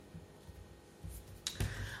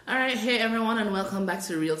Alright, hey everyone, and welcome back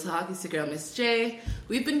to Real Talk. It's your girl, Miss J.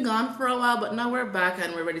 We've been gone for a while, but now we're back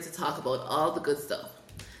and we're ready to talk about all the good stuff.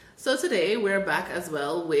 So today, we're back as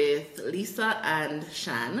well with Lisa and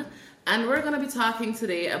Shan, and we're going to be talking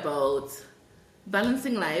today about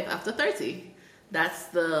balancing life after 30. That's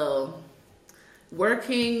the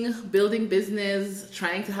working, building business,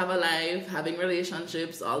 trying to have a life, having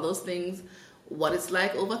relationships, all those things. What it's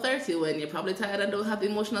like over 30 when you're probably tired and don't have the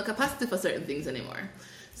emotional capacity for certain things anymore.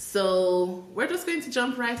 So we're just going to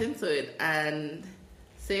jump right into it and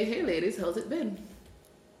say, hey ladies, how's it been?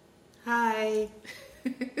 Hi.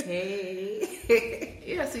 Hey.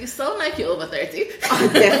 Yeah, so you sound like you're over 30. Oh,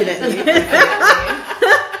 definitely.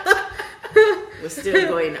 We're still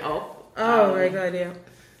going up. Oh my god, yeah.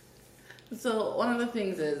 So one of the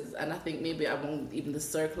things is, and I think maybe among even the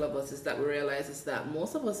circle of us, is that we realize is that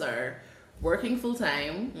most of us are working full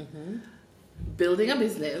time, building a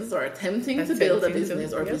business or attempting to build a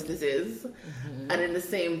business or businesses, and in the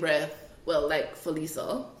same breath, well, like for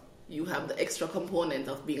Lisa, you have the extra component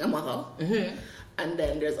of being a mother, and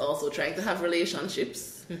then there's also trying to have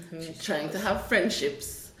relationships, trying to have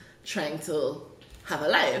friendships, trying to have a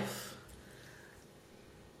life.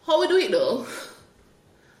 How we do it though?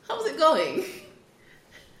 How's it going?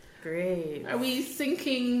 Great. Are we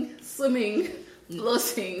sinking, swimming,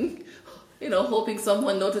 floating, hoping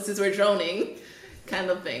someone notices we're drowning, kind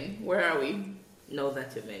of thing? Where are we? Now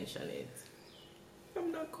that you mention it.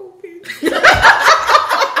 I'm not coping.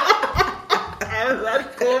 I'm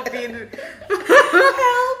not coping.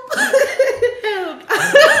 Help.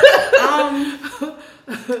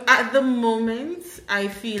 At the moment, I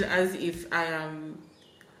feel as if I am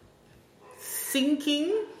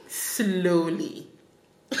sinking slowly.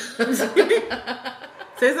 So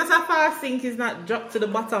it's not a fast sink, it's not drop to the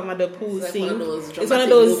bottom of the pool sink. It's one of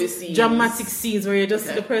those dramatic scenes where you just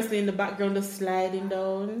see the person in the background just sliding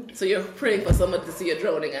down. So you're praying for someone to see you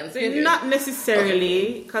drowning and save you? Not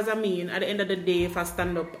necessarily, because at the end of the day, if I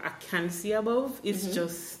stand up, I can see above. It's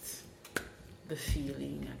just the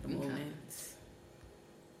feeling at the moment.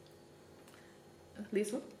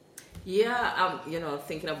 Lisa? Yeah,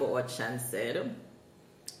 thinking about what Shan said,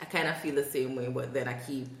 I kind of feel the same way, but then I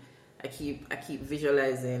keep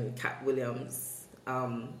visualizing Cat Williams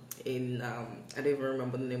in I don't even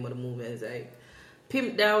remember the name of the movie. It's like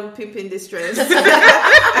Pimp Down, Pimp in Distress. I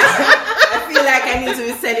feel like I need to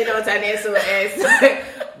be sending out an SOS,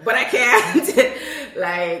 but I can't.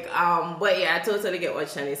 But yeah, I totally get what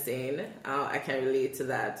Shan is saying. I can relate to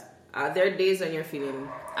that. There are days when you're feeling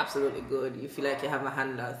absolutely good. You feel like you have a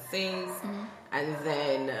handle on things, and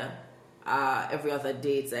then every other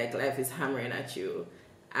day it's like life is hammering at you.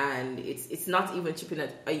 And it's not even chipping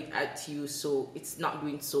at you, so it's not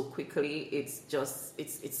doing so quickly. It's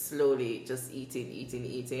slowly just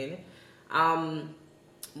eating.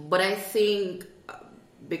 But I think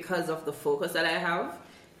because of the focus that I have,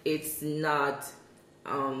 it's not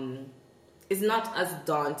as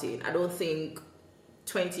daunting. I don't think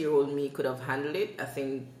 20-year-old me could have handled it. I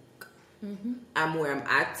think I'm where I'm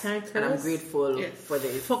at, and I'm grateful for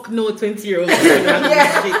this. Fuck no, 20-year-old.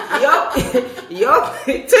 Yup.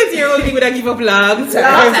 20-year-old me would have give up long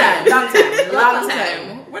time.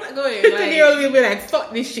 We're not going. 20-year-old me would be like,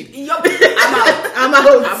 fuck this shit. Yup. I'm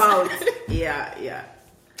out. Yeah.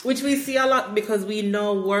 Which we see a lot because we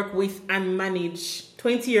now work with and manage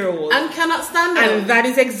 20-year-olds. And cannot stand up. And that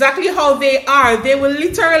is exactly how they are. They will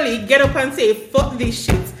literally get up and say, fuck this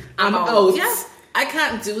shit. I'm out. Yes. I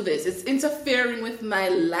can't do this. It's interfering with my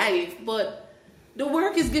life, but the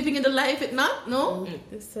work is giving it the life. It not? No?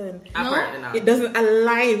 Listen. No? It doesn't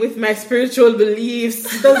align with my spiritual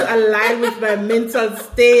beliefs. It doesn't align with my mental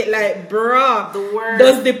state. Like, bruh. The word.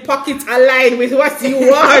 Does the pocket align with what you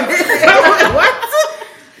want? What?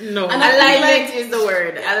 No. And alignment is the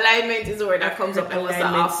word. Alignment is the word that comes up almost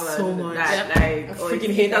often. So much.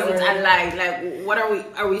 Freaking hate doesn't align. Like, what are we?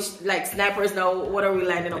 Are we like snipers now? What are we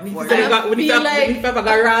lining up for? We have a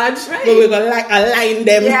garage, but we're gonna align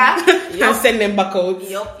them and send them back out.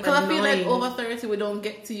 Yep. Because I feel like over 30, we don't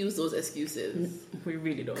get to use those excuses. We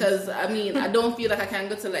really don't. Because I don't feel like I can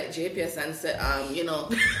go to like JPS and say,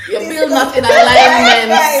 your bill not in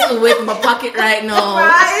alignment with my pocket right now,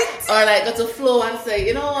 or like go to Flow and say,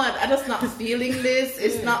 you know what, I'm just not feeling this.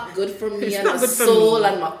 It's not good for me and my soul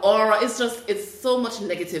and my aura. It's so much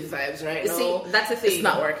negative vibes right now. See, that's the thing. It's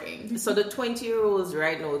not working. So the 20-year-olds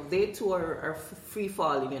right now, they too are free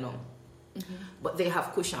falling, but they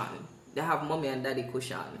have cushion. They have mommy and daddy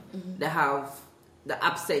cushion. They have the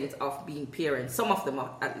absence of being parents. Some of them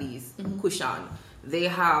at least cushion. They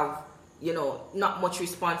have not much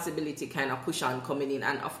responsibility kind of push on coming in.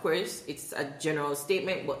 And of course, it's a general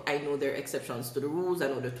statement, but I know there are exceptions to the rules. I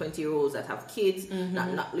know the 20-year-olds that have kids,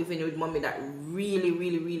 not living with mommy, that really,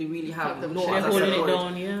 really, really, really have no other holding support. It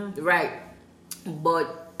down, yeah. Right.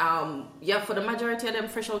 But, for the majority of them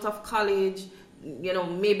fresh out of college,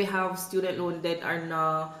 maybe have student loan debt or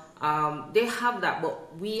not. They have that,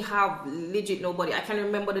 but we have legit nobody. I can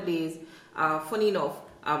remember the days, funny enough,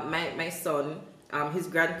 my son, his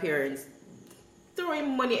grandparents throw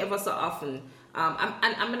him money ever so often.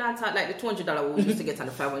 I'm not talking like the $200 we used to get and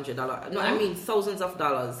the $500. No, I mean thousands of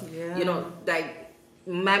dollars. Yeah. Like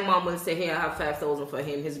my mom will say, "Hey, I have $5,000 for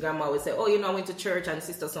him." His grandma will say, "Oh, I went to church and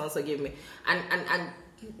sister so and so gave me." And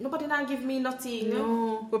nobody now give me nothing.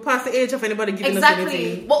 No, we're past the age of anybody giving us Exactly.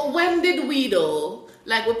 anything. But when did we though?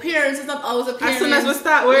 Like with parents, it's not always a parent. As soon as we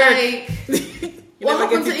start work. Like, what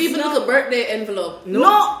happened to even like a birthday envelope?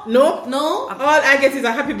 No. No? All I get is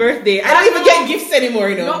a happy birthday. I don't even get gifts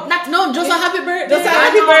anymore, No, just a happy birthday. Just a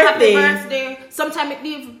happy birthday. Happy birthday. Sometimes it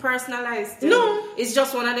leaves personalized. No. It's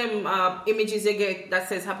just one of them images you get that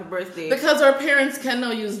says happy birthday. Because our parents can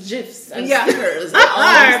now use GIFs and Yeah. stickers.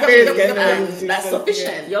 That's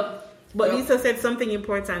sufficient. Yep. But Lisa said something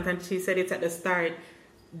important, and she said it at the start.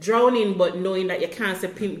 Drowning, but knowing that you can't say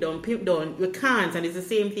pimp down, you can't. And it's the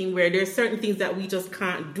same thing where there's certain things that we just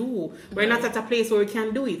can't do. We're not at a place where we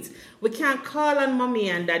can do it. We can't call on mommy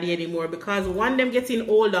and daddy anymore because one them getting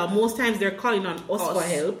older, most times they're calling on us for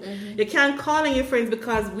help. You can't call on your friends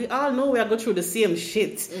because we all know we are going through the same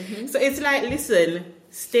shit. So it's like, listen,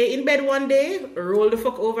 stay in bed one day, roll the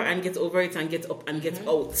fuck over and get over it and get up and get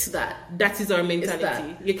out. That is our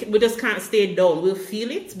mentality. We just can't stay down. We'll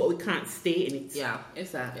feel it, but we can't stay in it. Yeah.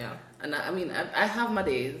 It's that. Yeah. And I have my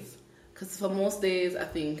days. Because for most days, I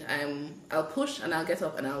think I'll push and I'll get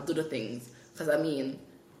up and I'll do the things. Because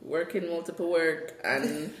working multiple work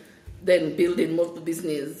and then building multiple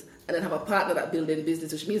business and then have a partner that building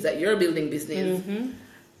business, which means that you're building business.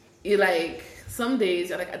 You're like, some days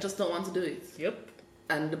you're like, I just don't want to do it. Yep.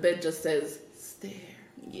 And the bed just says, stay here.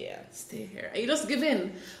 Yeah. Stay here. And you just give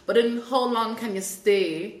in. But then how long can you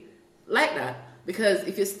stay like that? Because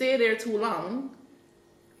if you stay there too long,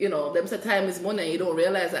 them say time is money, and you don't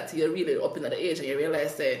realize that till you're really up in the age and you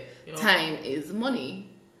realize that time is money.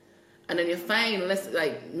 And then you find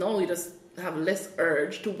you just have less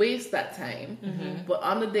urge to waste that time. But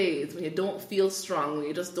on the days when you don't feel strong, when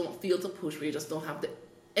you just don't feel to push, when you just don't have the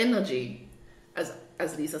energy, as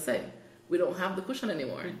Lisa said, we don't have the cushion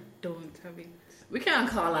anymore. We don't have it. We can't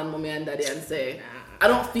call on mommy and daddy and say, I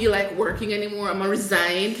don't feel like working anymore. I'm going to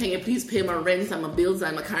resign. Can you please pay my rent and my bills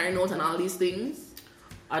and my car note and all these things?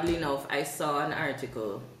 Oddly enough, I saw an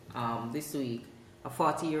article this week, a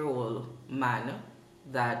 40-year-old man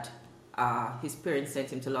that his parents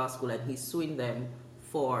sent him to law school and he's suing them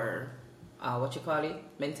for,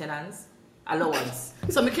 maintenance, allowance.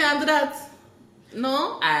 So we can't do that?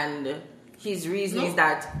 No? And his reason is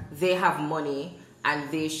that they have money and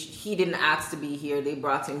he didn't ask to be here. They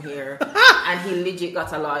brought him here. And he legit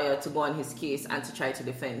got a lawyer to go on his case and to try to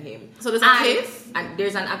defend him. So there's a case? And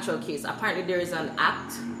there's an actual case. Apparently there is an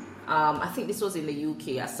act. I think this was in the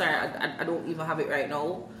UK. I don't even have it right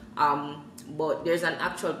now. But there's an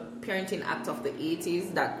actual parenting act of the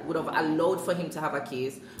 80s that would have allowed for him to have a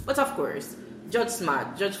case. But of course, Judge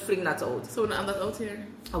smart. Judge fling that out. So we don't have that out here?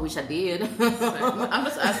 I wish I did. I'm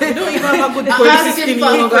just asking. You don't even have a good court system.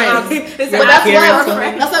 That's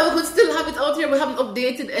why we could still have it out here. We haven't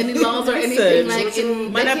updated any laws or anything like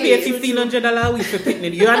in Man, I pay $1,500 a week for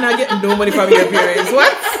picnic. You are not getting no money from your parents.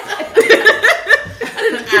 What? I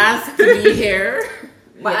didn't ask to be here.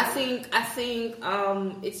 But I think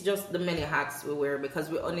it's just the many hats we wear because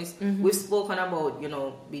we're honest. We've spoken about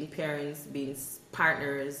being parents, being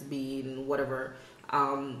partners, being whatever.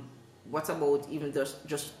 What about even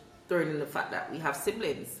just throwing in the fact that we have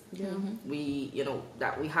siblings? Yeah. We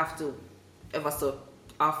that we have to ever so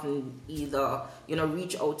often either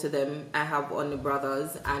reach out to them. I have only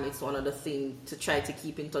brothers, and it's one of the things to try to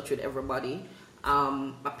keep in touch with everybody.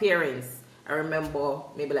 My parents. I remember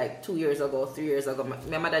maybe like 2 years ago, 3 years ago,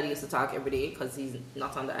 my dad used to talk every day because he's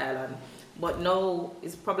not on the island. But now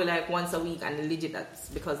it's probably like once a week, and legit that's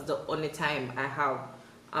because the only time I have.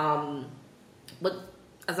 But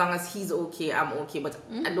as long as he's okay, I'm okay. But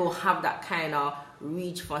I don't have that kind of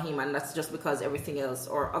reach for him, and that's just because everything else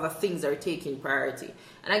or other things are taking priority.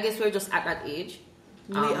 And I guess we're just at that age.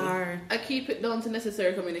 We are. I keep it down to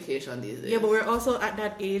necessary communication these days. Yeah, but we're also at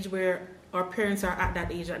that age where our parents are at that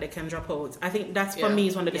age that they can drop out. I think that's for me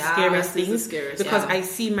is one of the scariest things because I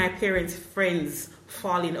see my parents' friends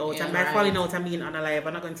falling out, and by falling out I mean unalive.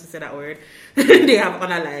 I'm not going to say that word. They have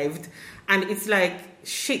unalived, and it's like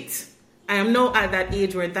shit. I am now at that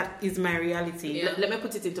age where that is my reality. Let me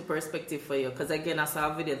put it into perspective for you, because again, I saw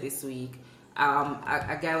a video this week.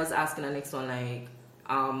 A guy was asking the next one, like,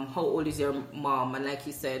 how old is your mom? And like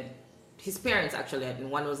he said, his parents actually, and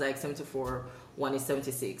one was like 74, one is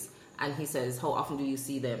 76. And he says, how often do you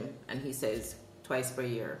see them? And he says, twice per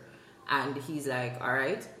year. And he's like, all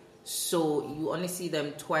right, so you only see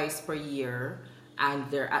them twice per year and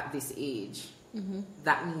they're at this age. Mm-hmm.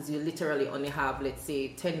 That means you literally only have, let's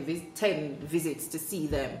say, 10 visits to see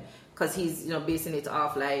them. Because he's, basing it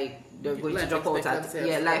off like they're going to drop out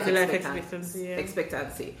at life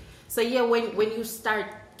expectancy. So yeah, when you start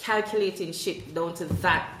calculating shit down to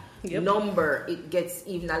that number, it gets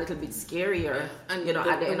even a little bit scarier. Yeah. And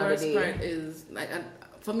at the end of the day, part is like,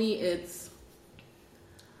 for me, it's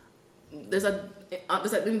there's an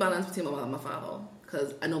imbalance between my mother and my father,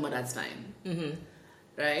 because I know my dad's fine, mm-hmm.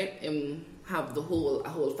 right? Have a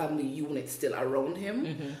whole family unit still around him.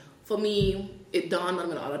 Mm-hmm. For me, it dawned on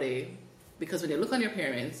me the other day, because when you look on your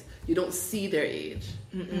parents, you don't see their age.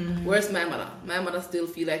 Mm-mm. Whereas my mother still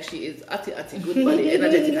feel like she is at good body,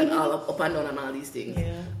 energetic and all up and down and all these things.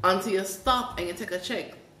 Yeah. Until you stop and you take a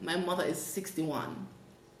check. My mother is 61,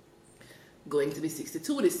 going to be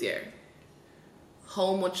 62 this year.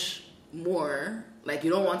 How much more? Like,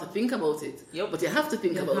 you don't want to think about it, but you have to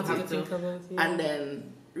think about it. And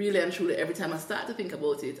then, really and truly, every time I start to think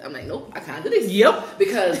about it, I'm like, nope, I can't do this. Yep.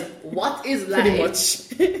 Because what is life? Pretty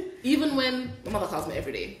much. Even when my mother calls me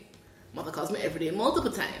every day. Mother calls me every day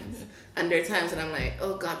multiple times. And there are times that I'm like,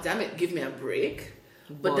 oh, God damn it, give me a break.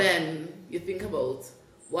 But then you think about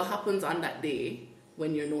what happens on that day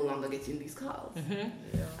when you're no longer getting these calls. Mm-hmm.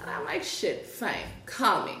 Yeah. And I'm like, shit, fine,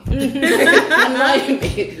 call me. Annoy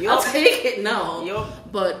me. I'll take it now.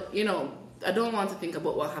 Yep. But, I don't want to think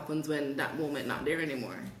about what happens when that moment not there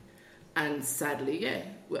anymore. And sadly,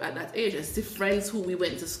 we're at that age. I see friends who we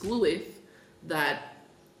went to school with that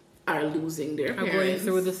are losing their parents. Are going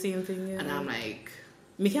through the same thing. Yeah. And I'm like,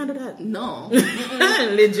 me can't do that. No.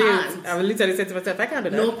 Legit. I literally said to myself, I can't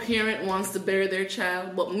do that. No parent wants to bury their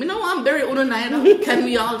child, but me know I'm buried on a night. Can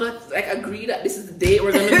we all just agree that this is the day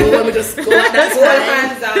we're gonna go and we just go at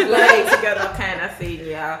that time? Like together kind of thing,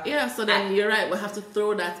 yeah. Yeah, so then you're right, we'll have to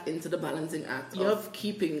throw that into the balancing act of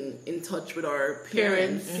keeping in touch with our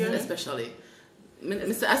parents, especially.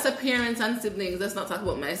 As a parents and siblings, let's not talk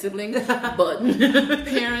about my siblings, but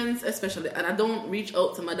parents especially. And I don't reach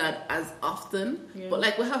out to my dad as often, but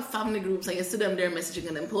like we have family groups and you see them there messaging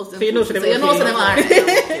and then posting. So you know them are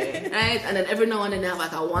right. And then every now and then they have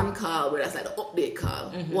like a one call where that's like the update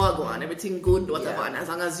call. Mm-hmm. Wagwan, everything good, whatever. And as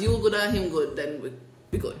long as you good and him good, then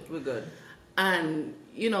we good. We're good. And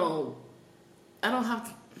I don't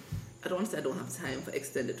want to say I don't have time for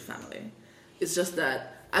extended family. It's just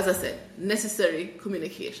that, as I said, necessary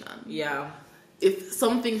communication. Yeah. If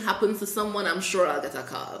something happens to someone, I'm sure I'll get a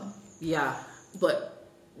call. Yeah. But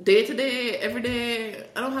day to day, every day,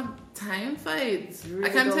 I don't have time for it. Really I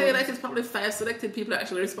can tell you, like, it's probably 5 selected people that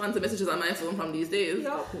actually respond to messages on my phone from these days.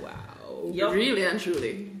 Yep. Wow. Yep. Really and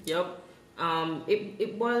truly. Yep.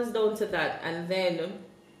 It boils down to that. And then,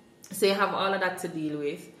 so you have all of that to deal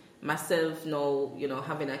with. Myself now,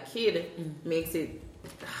 having a kid makes it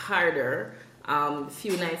harder. A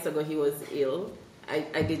few nights ago he was ill.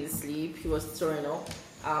 I didn't sleep. He was throwing up.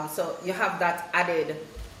 So you have that added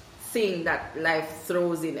thing that life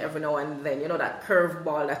throws in every now and then. That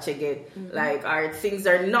curveball that you get. Mm-hmm. Like, alright, things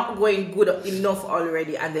are not going good enough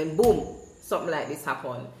already, and then boom, something like this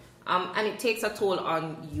happen. And it takes a toll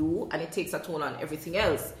on you, and it takes a toll on everything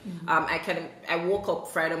else. Mm-hmm. I woke up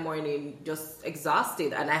Friday morning just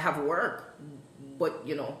exhausted, and I have work, but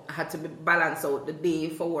I had to balance out the day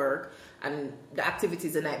for work and the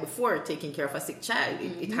activities the night before, taking care of a sick child.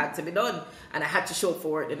 It had to be done, and I had to show up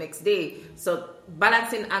for work the next day. So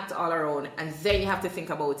balancing act all around, and then you have to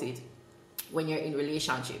think about it when you're in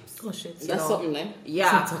relationships. Oh shit, that's something then.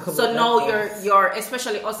 Yeah. So now you're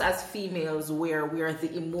especially us as females, where we're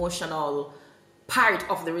the emotional part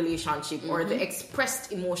of the relationship, or the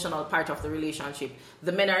expressed emotional part of the relationship.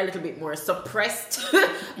 The men are a little bit more suppressed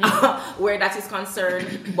where that is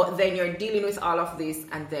concerned, but then you're dealing with all of this,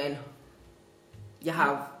 and then you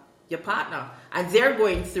have your partner and they're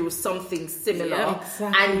going through something similar,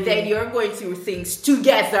 and then you're going through things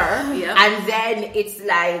together, and then it's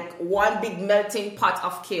like one big melting pot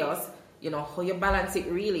of chaos. How you balance it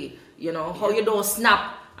really, how you don't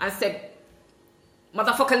snap and say,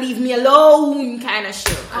 motherfucker, leave me alone, kind of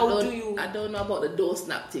shit. I don't know about the door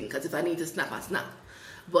snap thing, because if I need to snap, I snap.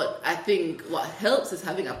 But I think what helps is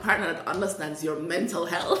having a partner that understands your mental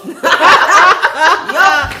health. And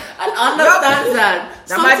understands that.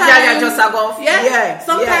 Sometimes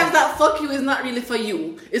that fuck you is not really for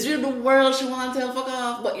you. It's really the world she wants to tell fuck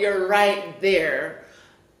off, but you're right there.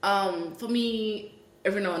 For me,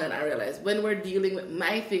 every now and then I realize when we're dealing with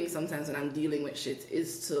my thing, sometimes when I'm dealing with shit,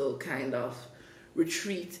 is to kind of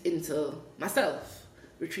retreat into myself,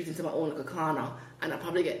 retreat into my own little corner, and I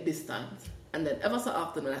probably get distant. And then ever so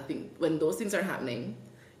often when those things are happening,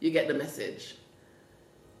 you get the message.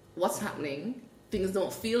 What's happening? Things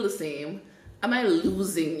don't feel the same. Am I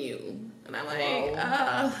losing you? And I'm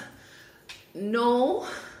like, no.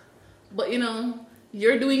 But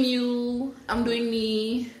you're doing you, I'm doing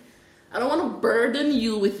me. I don't want to burden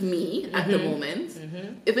you with me at the moment.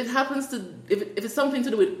 Mm-hmm. If it happens if it's something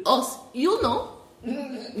to do with us, you'll know.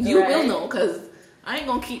 You will know, because I ain't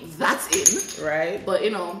gonna keep that in. Right. But I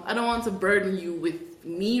don't want to burden you with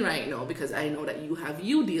me right now, because I know that you have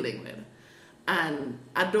you dealing with. And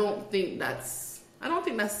I don't think that's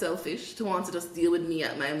selfish to want to just deal with me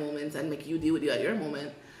at my moment and make you deal with you at your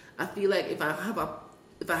moment. I feel like if I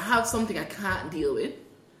have something I can't deal with,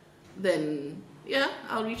 then yeah,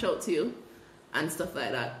 I'll reach out to you and stuff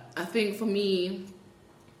like that. I think for me,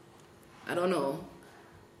 I don't know,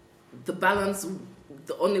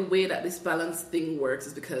 the only way that this balance thing works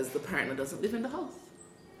is because the partner doesn't live in the house.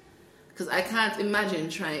 Because I can't imagine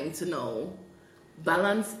trying to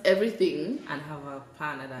balance everything and have a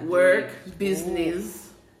partner that work, business,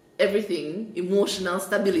 everything, emotional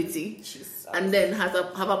stability. Jesus. And then have a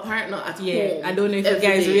partner at home. I don't know if you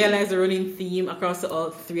guys realize the running theme across all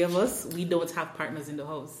three of us. We don't have partners in the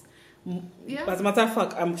house. Yeah. As a matter of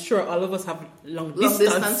fact, I'm sure all of us have long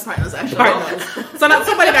distance partners, actually. So not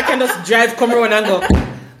somebody that can just come around and go,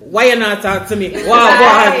 why you not talk to me?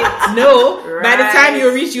 Wow, no. Right. By the time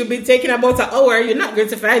you reach, you'll be taking about an hour. You're not going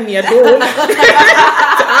to find me at home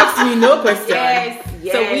to ask me no question.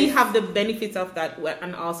 Yes. So we have the benefits of that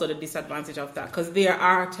and also the disadvantage of that, because there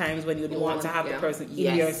are times when you want to have the person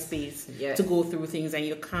in your space to go through things and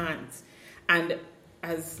you can't. And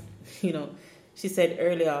as she said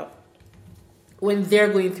earlier, when they're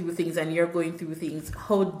going through things and you're going through things,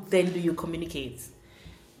 how then do you communicate?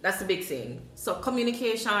 That's the big thing. So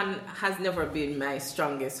communication has never been my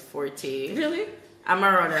strongest forte. Really? I'm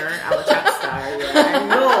a runner. I'm a track star. Yeah. I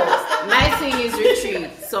know. My thing is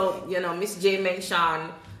retreat. So, Miss J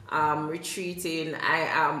mentioned retreating. I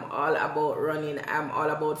am all about running. I'm all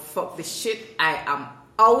about fuck the shit. I am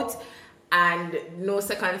out. And no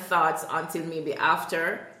second thoughts until maybe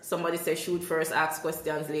after. Somebody says shoot first, ask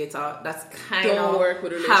questions later. That's kind of work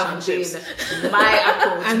with relationships. Have been my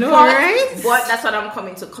approach. I know, right? But that's what I'm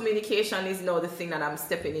coming to. Communication is now the thing that I'm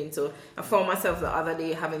stepping into. I found myself the other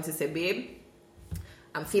day having to say, babe,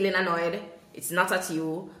 I'm feeling annoyed. It's not at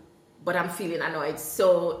you, but I'm feeling annoyed.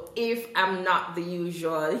 So if I'm not the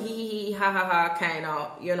usual hee ha ha ha kind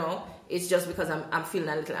of, it's just because I'm feeling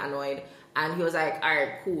a little annoyed. And he was like, all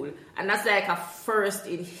right, cool. And that's like a first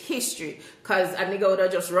in history. Because a nigga would have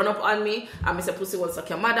just run up on me and Mr. Pussy will suck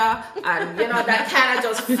your mother. And, that kind of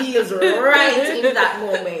just feels right in that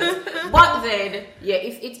moment. But then,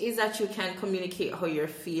 if it is that you can communicate how you're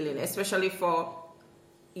feeling, especially for,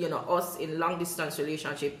 us in long distance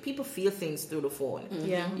relationship, people feel things through the phone.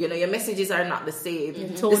 Yeah. Your messages are not the same. Your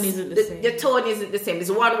tone isn't the same. Your tone isn't the same. It's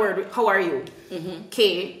one word, how are you? Mm-hmm.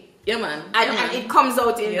 Okay. Yeah, man. And it comes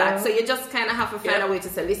out in that. So you just kind of have to find a way to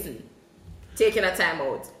say, listen, taking a time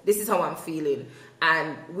out. This is how I'm feeling.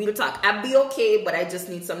 And we'll talk. I'll be okay, but I just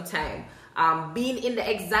need some time. Being in the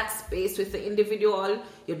exact space with the individual,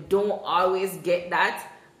 you don't always get that.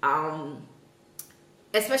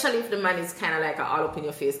 Especially if the man is kind of like an all up in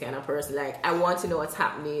your face kind of person. Like, I want to know what's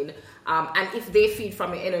happening. And if they feed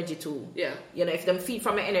from your energy too. Yeah. If them feed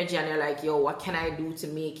from your energy and they're like, yo, what can I do to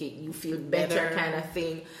make it you feel better kind of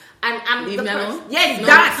thing. And I'm leave me alone. Yes,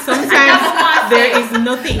 that. Sometimes there is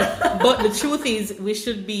nothing. But the truth is, we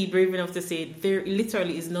should be brave enough to say there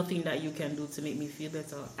literally is nothing that you can do to make me feel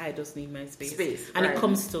better. I just need my space. And it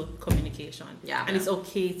comes to communication. Yeah. And it's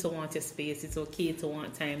okay to want your space. It's okay to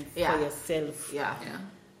want time for yourself. Yeah.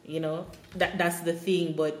 That's the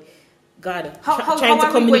thing. But God, trying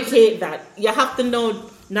to communicate that. You have to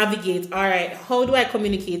navigate. All right, how do I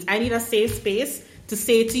communicate? I need a safe space to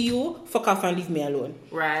say to you, fuck off and leave me alone.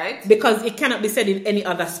 Right. Because it cannot be said in any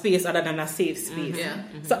other space other than a safe space.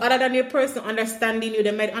 Mm-hmm. So other than your person understanding you,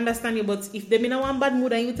 they might understand you, but if they're in a one bad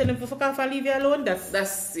mood and you tell them to fuck off and leave you alone, that's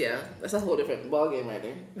a whole different ballgame right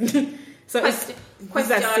there. So it's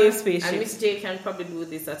a safe space. And Miss J can probably do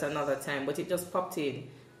this at another time, but it just popped in.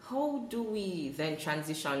 How do we then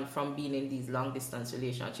transition from being in these long distance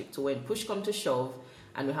relationships to when push come to shove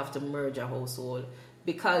and we have to merge a household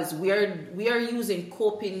because we are using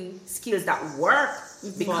coping skills that work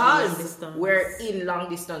because we're in long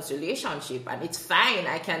distance relationship, and it's fine.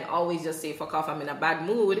 I can always just say fuck off, I'm in a bad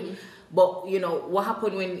mood. But you know what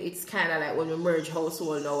happened when it's kind of like when we merge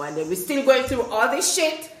household now, and then we're still going through all this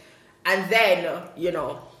shit, and then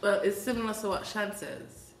well, it's similar to what Shan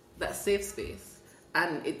says, that safe space,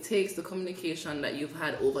 and it takes the communication that you've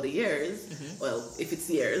had over the years, well, if it's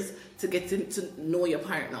years, to get to know your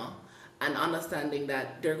partner, and understanding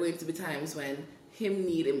that there are going to be times when him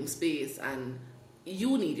need him space and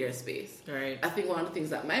you need your space. Right. I think one of the things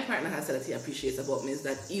that my partner has said that he appreciates about me is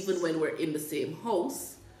that even when we're in the same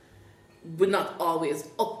house, we're not always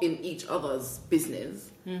up in each other's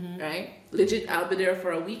business, right? Legit, I'll be there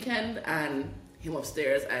for a weekend and him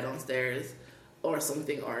upstairs, I downstairs, or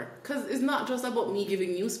something, or because it's not just about me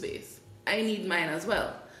giving you space. I need mine as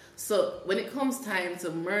well. So when it comes time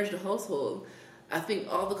to merge the household, I think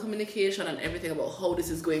all the communication and everything about how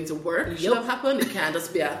this is going to work should have happened. It can't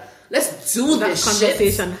just be a let's do this shit. That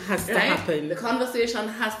conversation has to happen. The conversation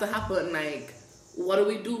has to happen. Like, what do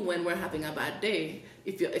we do when we're having a bad day?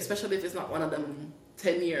 Especially if it's not one of them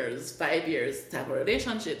 10 years, 5 years type of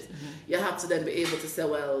relationships, you have to then be able to say,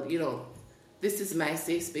 well, this is my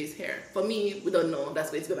safe space here. For me, we don't know that's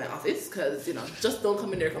going to be my office because, just don't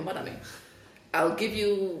come in there, come bother me. I'll give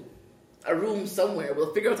you a room somewhere.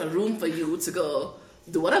 We'll figure out a room for you to go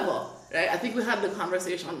do whatever, right? I think we had the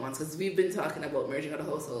conversation once because we've been talking about merging other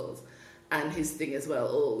households, and his thing as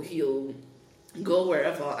well, he'll go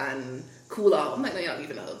wherever and cool off. I'm like, no, you're not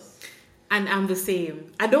leaving the house. And I'm the same.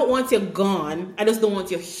 I don't want you gone. I just don't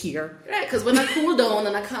want you here. Right, because when I cool down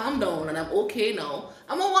and I calm down and I'm okay now,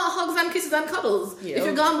 I'm going to want hugs and kisses and cuddles. Yeah. If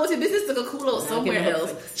you're gone about your business to go cool out somewhere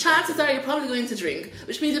else, chances are you're probably going to drink,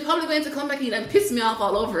 which means you're probably going to come back in and piss me off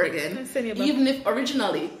all over again, even if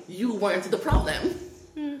originally you weren't the problem.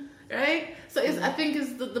 Right? So I think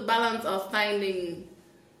it's the balance of finding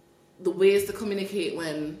the ways to communicate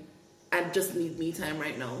when I just need me time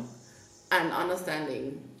right now, and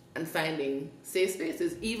understanding and finding safe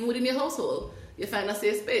spaces, even within your household. You find a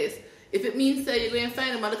safe space. If it means that you're going to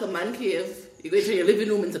find a like a man cave, you go into your living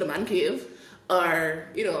room into the man cave, or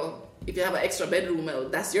if you have an extra bedroom, well,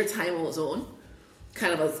 that's your time out zone,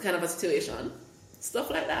 kind of a situation, stuff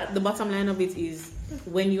like that. The bottom line of it is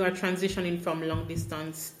when you are transitioning from long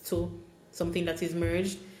distance to something that is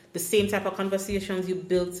merged, the same type of conversations you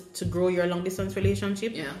built to grow your long distance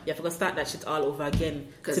relationship, you have to go start that shit all over again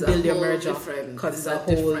to build your merger, because it's a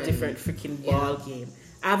whole different freaking ball game.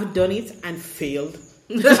 I've done it and failed.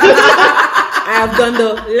 I have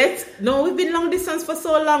done we've been long distance for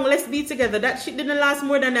so long, let's be together. That shit didn't last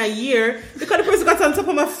more than a year because the person got on top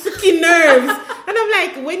of my freaking nerves. And I'm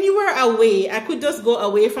like, when you were away, I could just go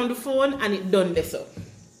away from the phone and it done this up.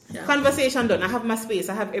 Yeah. Conversation done. I have my space.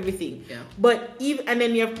 I have everything. Yeah. But and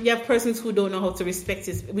then you have persons who don't know how to respect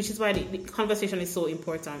it, which is why the conversation is so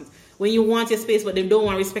important. When you want your space, but they don't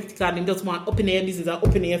want to respect it, they just want open air business or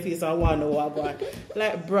open air face or one or what.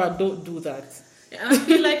 Like, bro, don't do that. Yeah, and I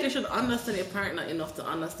feel like you should understand your partner enough to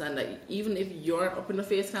understand that even if you're an up in the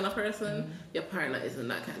face kind of person, your partner isn't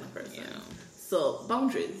that kind of person. Yeah. So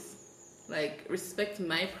boundaries, like respect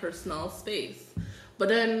my personal space, but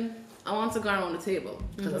then I want to go around the table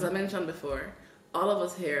because, as I mentioned before, all of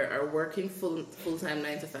us here are working full-time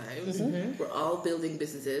 9 to 5s. We're all building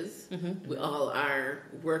businesses. We all are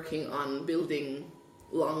working on building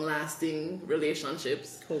long-lasting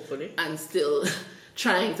relationships, hopefully, and still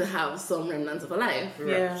trying to have some remnants of a life.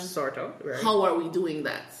 Yeah, sort of. Right. How are we doing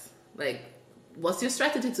that? Like, what's your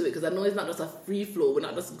strategy to it? Because I know it's not just a free flow. We're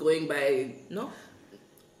not just going by. No.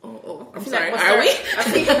 I'm sorry. Are we?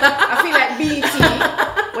 I feel like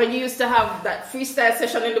BET when you used to have that freestyle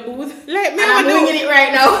session in the booth. Like, and I'm doing it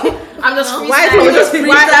right now. I'm just freestyling. Why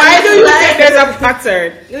do you think there's a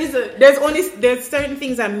pattern? There's certain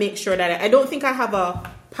things I make sure that I don't think I have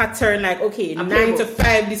a pattern like, okay, 9 to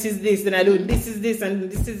 5, this is this, then I do this is this, and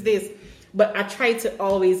this is this. But I try to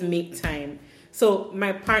always make time. So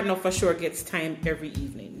my partner for sure gets time every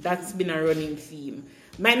evening. That's been a running theme.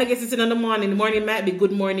 Might not get it in the morning. The morning might be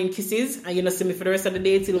good morning kisses, and you know, see me for the rest of the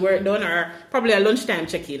day till work done, or probably a lunchtime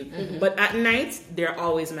check-in. But at night, they're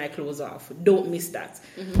always my clothes off. Don't miss that.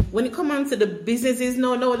 When it comes on to the businesses,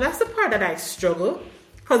 no, that's the part that I struggle,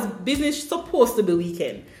 because business is supposed to be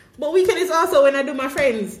weekend. But weekend is also when I do my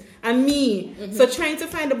friends and me. So trying to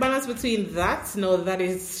find the balance between that, no, that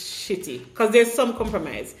is shitty. Because there's some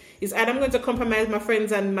compromise. It's either I'm going to compromise my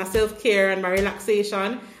friends and my self-care and my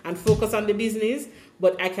relaxation and focus on the business.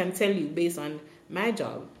 But I can tell you, based on my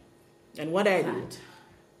job and what I do,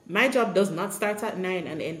 My job does not start at 9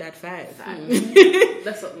 and end at 5.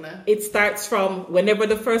 That's something there. It starts from whenever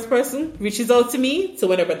the first person reaches out to me to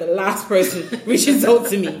whenever the last person reaches out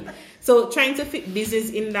to me. So trying to fit business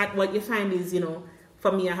in that, what you find is,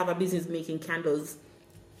 for me, I have a business making candles.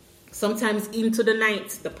 Sometimes into the night,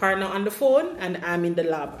 the partner on the phone and I'm in the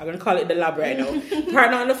lab. I'm going to call it the lab right now.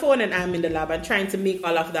 Partner on the phone and I'm in the lab and trying to make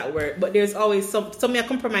all of that work. But there's always something I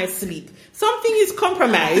compromise sleep. Something is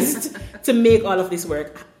compromised to make all of this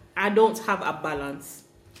work. I don't have a balance.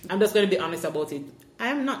 I'm just going to be honest about it. I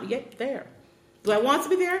am not yet there. Do I want to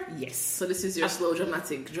be there? Yes. So this is your slow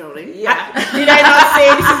dramatic drowning? Yeah. Did I not say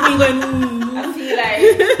this is me going, I feel like,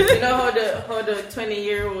 you know how the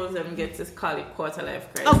 20-year-olds get to call it quarter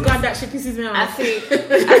life crisis? Oh God, that shit pisses me off. I think the 30s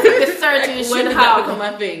When should did that have become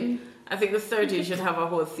a thing? I think the 30s should have a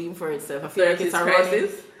whole theme for itself. I feel like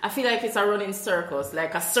it's a running circus,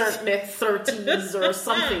 like a certain 30s or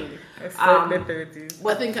something.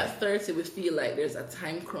 But I think at 30 we feel like there's a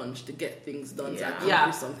time crunch to get things done to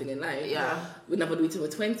accomplish something in life. Yeah. We never do it in our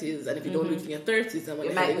 20s, and if you don't do it in your 30s, then when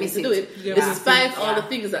you might need miss to do it. Yeah. Despite all the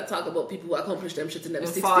things that talk about people who accomplish them shit in their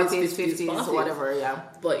 60s, 50s, 50s, whatever, yeah.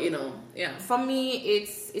 But For me,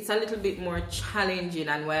 it's a little bit more challenging,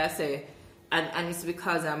 and why I say, and it's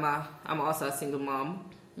because I'm also a single mom.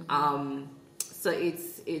 So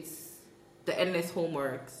it's the endless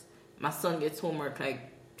homeworks. My son gets homework like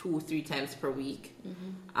 2-3 times per week.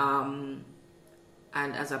 And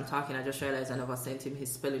as I'm talking, I just realized I never sent him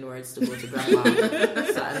his spelling words to go to grandma.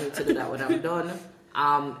 So I need to do that when I'm done.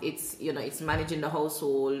 It's managing the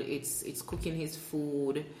household, it's cooking his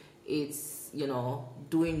food, it's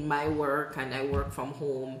doing my work, and I work from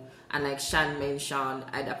home. And like Shan mentioned,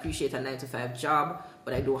 I'd appreciate a 9-to-5 job,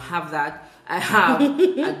 but I don't have that. I have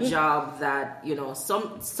a job that,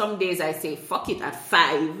 some days I say fuck it at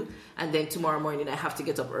 5, and then tomorrow morning I have to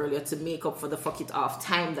get up earlier to make up for the fuck it off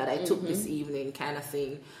time that I took this evening kind of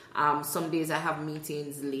thing. Some days I have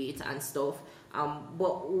meetings late and stuff.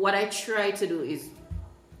 But what I try to do is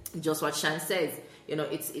just what Shan says.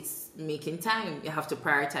 It's making time. You have to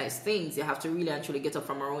prioritize things. You have to really and truly get up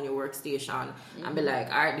from around your workstation and be like,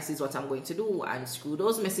 all right, this is what I'm going to do, and screw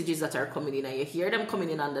those messages that are coming in, and you hear them coming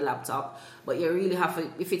in on the laptop, but you really have to,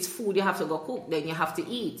 if it's food you have to go cook, then you have to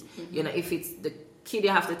eat. If it's the kid you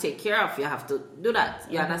have to take care of, you have to do that.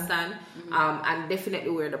 You understand? And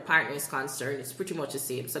definitely where the partner is concerned, it's pretty much the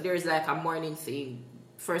same. So there's like a morning thing.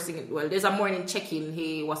 First thing, there's a morning check-in.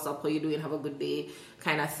 Hey, what's up? How you doing? Have a good day,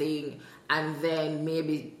 kind of thing. And then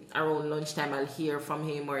maybe around lunchtime I'll hear from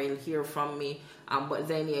him or he'll hear from me. But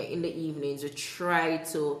then in the evenings we try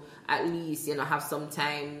to at least have some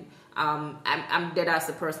time. I'm dead as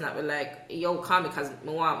the person that will like, yo, call me because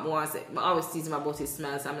I always tease him about his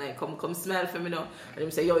smell. So I'm like, come smell for me now. And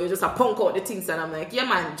him say, yo, you just a punk out the things. And I'm like, yeah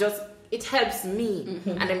man, it helps me.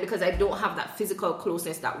 And then because I don't have that physical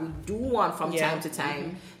closeness that we do want from time to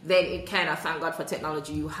time, then it kind of, thank God for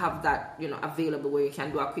technology, you have that, available where you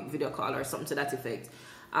can do a quick video call or something to that effect.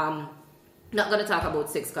 Not going to talk about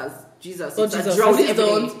sex because Jesus, it's a drought.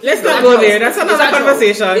 Let's not go there. That's another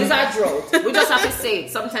conversation. It's a drought. We just have to say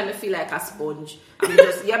it. Sometimes I feel like a sponge. And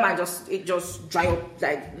it just dry up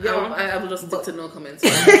like, I will just stick to no comments.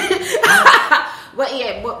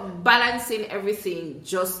 But balancing everything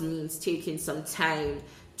just means taking some time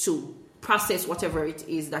to process whatever it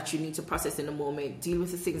is that you need to process in the moment, deal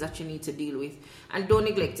with the things that you need to deal with, and don't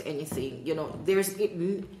neglect anything.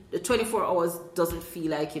 The 24 hours doesn't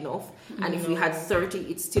feel like enough, and if you had 30,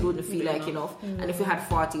 it still wouldn't feel like enough, and if you had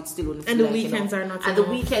 40, it still wouldn't feel like enough. And the weekends are not enough. And the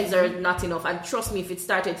weekends are not enough, and trust me, if it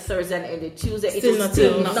started Thursday and ended Tuesday, it will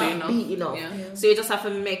still not be enough. So you just have to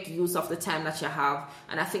make use of the time that you have,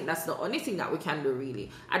 and I think that's the only thing that we can do,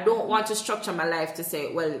 really. I don't want to structure my life to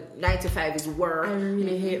say, well, 9 to 5 is work. I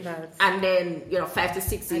really hate that. And then, 5 to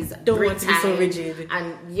 6 is don't break want to time. be so rigid.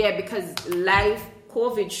 And because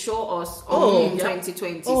COVID show us in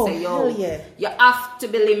 2020. You have to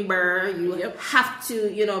be limber. You have to,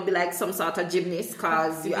 be like some sort of gymnast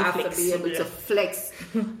because you have to be able to flex,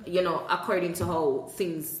 according to how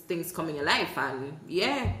things come in your life. And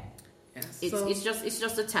it's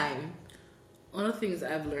just a time. One of the things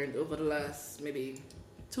I've learned over the last maybe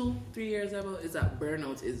 2-3 years is that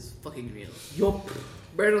burnout is fucking real. Yup.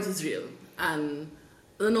 Burnout is real. And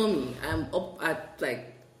you know me, I'm up at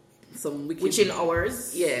like some wicked witching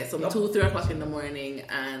hours. Yeah, some 2-3 o'clock in the morning,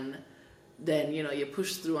 and then you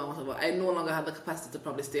push through and whatever. I no longer have the capacity to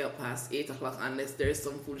probably stay up past 8 o'clock unless there is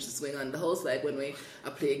some foolishness going on in the house, like when I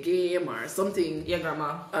play a game or something. Yeah,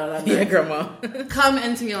 grandma. Grandma. Come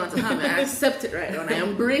anything you want to have. I accept it right now and I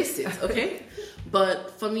embrace it. Okay,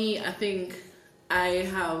 but for me, I think I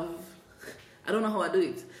don't know how I do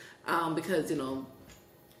it, because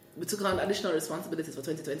we took on additional responsibilities for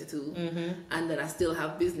 2022, and then I still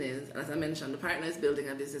have business. And as I mentioned, the partner is building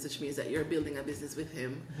a business, which means that you're building a business with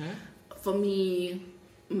him. For me,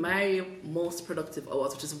 my most productive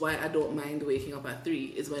hours, which is why I don't mind waking up at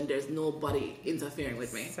 3, is when there's nobody interfering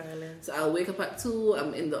with me. Silence. So I'll wake up at 2,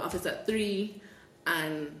 I'm in the office at 3,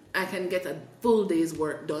 and I can get a full day's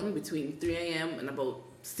work done between 3 a.m. and about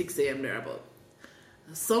 6 a.m. thereabout.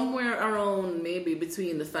 Somewhere around maybe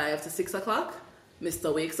between the 5 to 6 o'clock,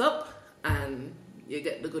 Mr. wakes up and you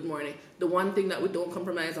get the good morning. The one thing that we don't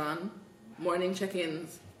compromise on, morning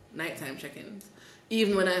check-ins, nighttime check-ins.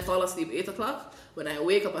 Even when I fall asleep 8 o'clock, when I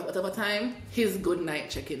wake up at whatever time, his good night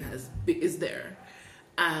check-in is there.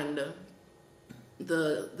 And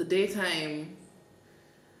the daytime,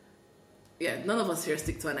 none of us here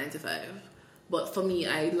stick to a 9 to 5. But for me,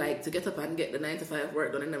 I like to get up and get the 9 to 5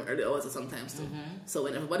 work done in them early hours sometimes too. So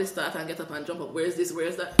when everybody starts and get up and jump up, where's this,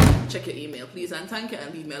 where's that? Check your email, please, and thank you,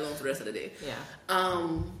 and leave me alone for the rest of the day.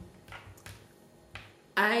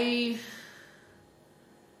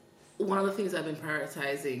 One of the things I've been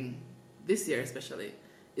prioritizing this year especially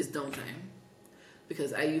is downtime.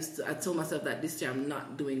 Because I told myself that this year I'm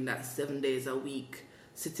not doing that 7 days a week,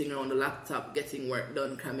 sitting around the laptop, getting work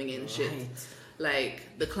done, cramming in shit.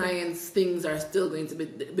 Like, the clients' things are still going to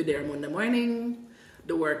be there Monday morning.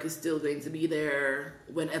 The work is still going to be there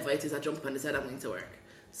whenever it is I jump up and decide I'm going to work.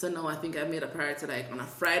 So now I think I've made a priority, like, on a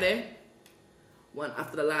Friday,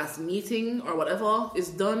 after the last meeting or whatever is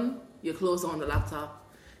done, you close on the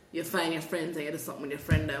laptop, you find your friends and you do something with your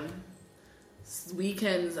friend them.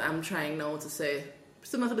 Weekends, I'm trying now to say,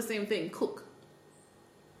 similar to the same thing, cook,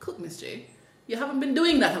 Miss J. You haven't been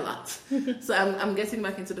doing that a lot. So I'm getting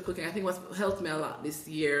back into the cooking. I think what's helped me a lot this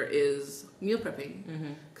year is meal prepping.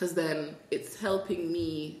 Because then it's helping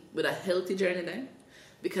me with a healthy journey then.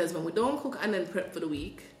 Because when we don't cook and then prep for the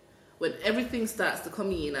week, when everything starts to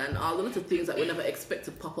come in and all the little things that we never expect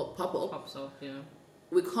to pop up, Pops up, yeah.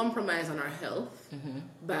 We compromise on our health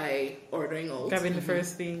by ordering out. Grabbing the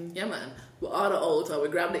first thing. Yeah, man. We order out or we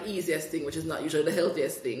grab the easiest thing, which is not usually the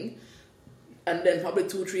healthiest thing. And then probably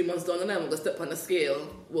 2-3 months down the line, we're going to step on the scale.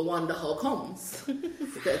 We'll wonder how comes.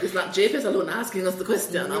 Because it's not JPS alone asking us the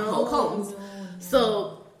question of how comes.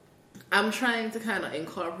 So I'm trying to kind of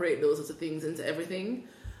incorporate those sorts of things into everything.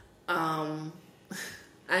 I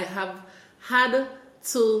have had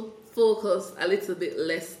to focus a little bit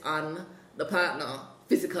less on the partner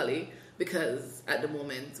physically, because at the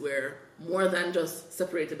moment we're more than just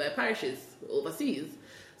separated by parishes, overseas.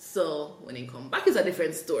 So when he come back, it's a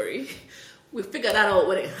different story. We figure that out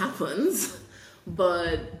when it happens,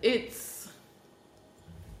 but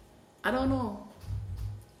I don't know.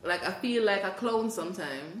 Like, I feel like a clown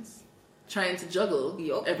sometimes, trying to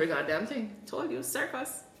juggle every goddamn thing. Told you,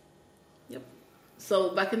 circus. Yep.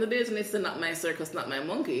 So back in the days when it's still not my circus, not my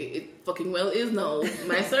monkey, it fucking well is now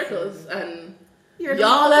my circus, and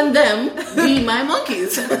y'all and them be my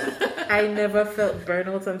monkeys. I never felt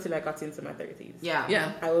burnout until I got into my 30s.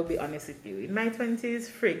 Yeah. I will be honest with you. In my 20s,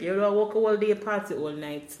 freak, you know, walk all day, party all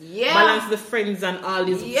night. Yeah. Balance the friends and all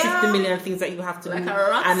these 50 million things that you have to like do. A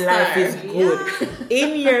rock and star. life is good.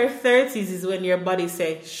 In your 30s is when your body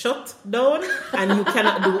says, shut down, and you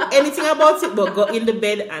cannot do anything about it but go in the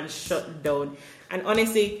bed and shut down. And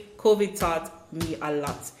honestly, COVID taught me a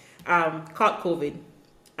lot. Caught COVID,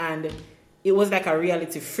 and it was like a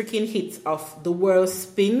reality freaking hit of the world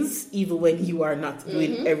spins even when you are not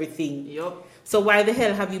doing everything. Yep. So why the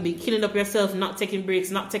hell have you been killing up yourself, not taking breaks,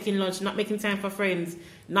 not taking lunch, not making time for friends,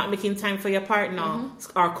 not making time for your partner,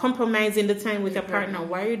 or compromising the time with your partner?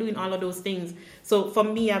 Why are you doing all of those things? So for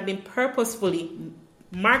me, I've been purposefully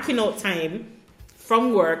marking out time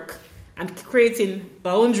from work and creating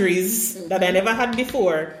boundaries that I never had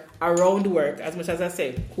before around work. As much as I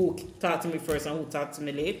say, who talked to me first and who talked to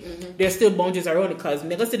me late, there's still boundaries around it, because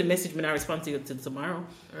I go see the message when I respond to you till tomorrow.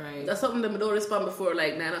 Right. That's something that I don't respond before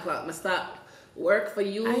like 9 o'clock. I stop work for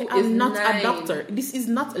you. I am not a doctor. This is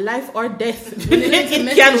not life or death. When you're It can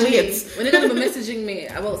wait. when you're going to be messaging me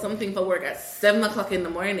about something for work at 7 o'clock in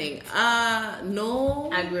the morning,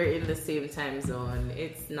 no. And we're in the same time zone.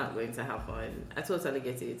 It's not going to happen. I totally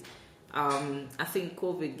get it. I think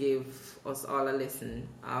COVID gave us all a lesson.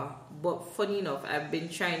 But funny enough, I've been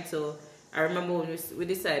trying to... I remember when we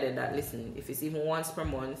decided that, listen, if it's even once per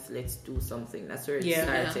month, let's do something. That's where it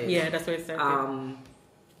started. Yeah, that's where it started.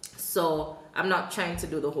 So I'm not trying to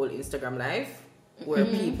do the whole Instagram live where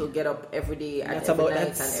people get up every day and every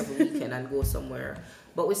night and every weekend and go somewhere.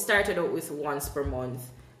 But we started out with once per month.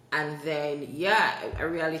 And then, a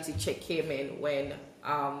reality check came in when,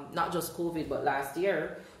 not just COVID, but last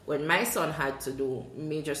year, when my son had to do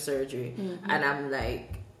major surgery. And I'm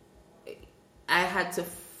like, I had to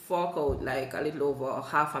fork out like a little over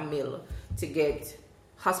 $500,000 to get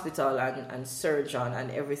hospital and surgeon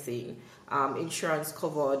and everything. Insurance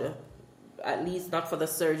covered, at least not for the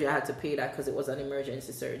surgery. I had to pay that because it was an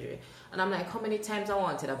emergency surgery. And I'm like, how many times I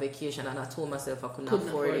wanted a vacation, and I told myself I couldn't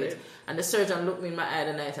afford it. And the surgeon looked me in my eye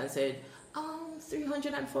the night and said,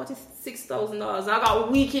 $346,000. I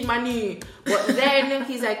got weak in my knee. But then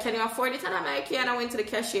he's like, can you afford it? And I'm like, yeah. And I went to the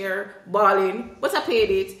cashier, bawling, but I paid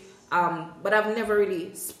it. But I've never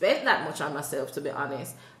really spent that much on myself, to be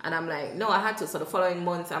honest. And I'm like, no, I had to. So the following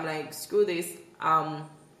month, I'm like, screw this.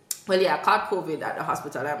 Well, yeah, I caught COVID at the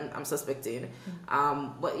hospital, I'm suspecting.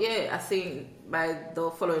 But yeah, I think by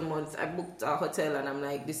the following month, I booked a hotel, and I'm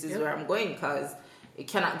like, this is where I'm going, because it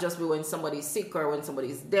cannot just be when somebody's sick or when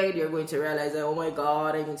somebody's dead, you're going to realize that, oh my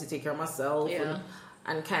God, I need to take care of myself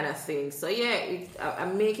and kind of thing. So yeah, I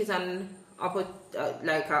make it a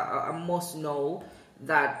must know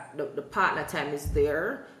that the partner time is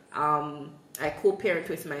there. I co-parent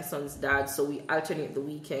with my son's dad, so we alternate the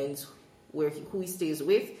weekends who he stays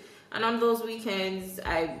with. And on those weekends,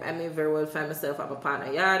 I may very well find myself at my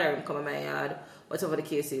partner's yard or come at my yard, whatever the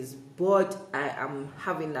case is. But I am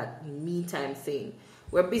having that me time thing.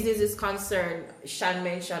 Where business is concerned, Shan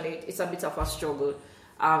mentioned it, it's a bit of a struggle.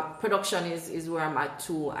 Production is where I'm at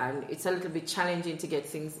too, and it's a little bit challenging to get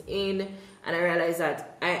things in. And I realize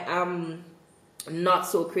that I am not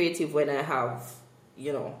so creative when I have,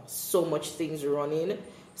 so much things running.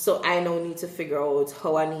 So I now need to figure out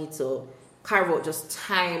how I need to carve out just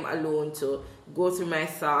time alone to go through my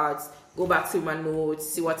thoughts, go back through my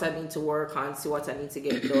notes, see what I need to work on, see what I need to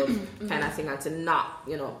get done, kind of thing, and to not,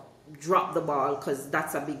 drop the ball, because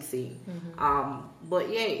that's a big thing. But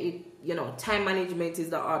yeah, time management is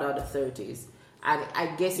the order of the 30s. And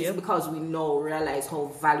I guess it's because we realize how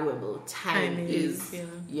valuable time is.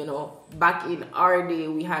 Back in our day,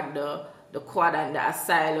 we had the quad and the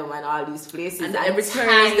asylum and all these places. And every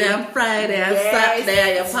Thursday and Friday and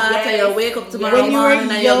Saturday, you party, you wake up tomorrow morning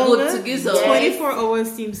and you're good to go. 24 hours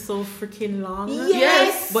seems so freaking long.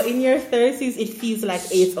 Yes. But in your 30s, it feels like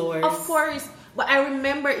 8 hours. Of course. But I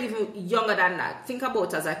remember even younger than that. Think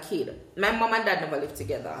about as a kid. My mom and dad never lived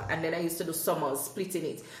together. And then I used to do summers, splitting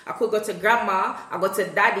it. I could go to grandma, I go to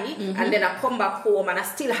daddy, and then I come back home and I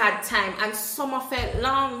still had time. And summer felt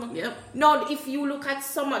long. Yep. Now, if you look at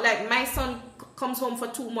summer, like my son comes home for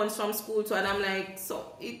 2 months from school too, and I'm like,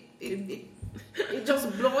 so it just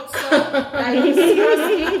bloats up. Like,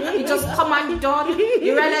 seriously, it just come and done.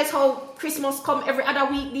 You realize how Christmas come every other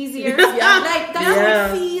week these years? Like, that's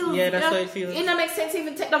how it feels. Yeah, that's how it feels. It don't make sense to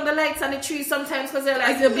even take down the lights and the trees sometimes, because they're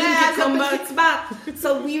like, the blinky come back.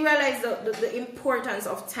 So we realize the importance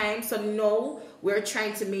of time. So now we're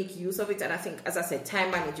trying to make use of it. And I think, as I said,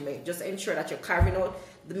 time management. Just ensure that you're carving out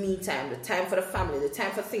the me time, the time for the family, the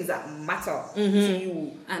time for things that matter to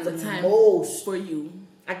you, and the time most for you.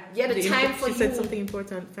 And the time for you. She said something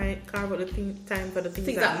important. Carve out the time for the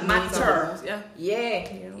things that matter.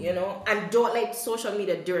 Yeah. And don't let social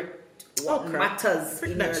media direct what matters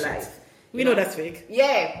in your life. We know that's fake.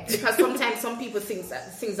 Yeah, because sometimes some people think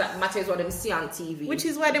that things that matter is what they see on TV. Which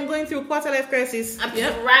is why they're going through quarter life crisis.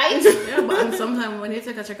 Right? But sometimes when you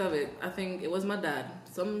take a check of it, I think it was my dad,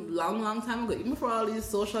 some long time ago, even before all these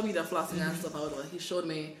social media flossing and stuff out, he showed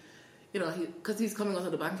me, because he's coming out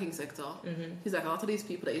of the banking sector, he's like, out of these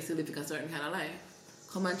people that used to live a certain kind of life,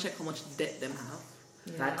 come and check how much debt them have.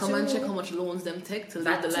 Come and check how much loans them take to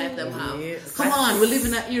live the life them have. Yes. Come on, we live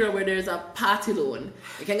in an era where there's a party loan.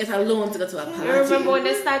 You can get a loan to go to a party. You remember when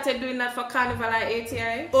they started doing that for Carnival at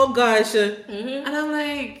ATI? Oh gosh. And I'm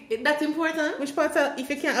like, that's important? Which part if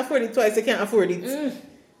you can't afford it twice, you can't afford it.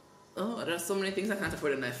 Oh, there's so many things I can't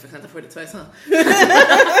afford in life. I can't afford it twice, huh?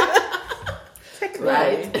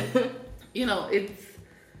 Right. We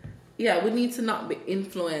need to not be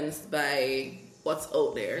influenced by what's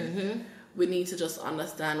out there. We need to just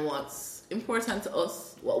understand what's important to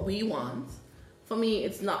us, what we want. For me,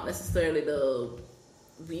 it's not necessarily the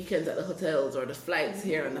weekends at the hotels or the flights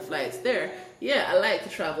here and the flights there. Yeah, I like to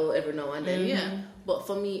travel every now and then, But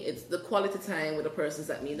for me, it's the quality time with the persons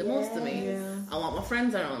that mean the most to me. Yeah. I want my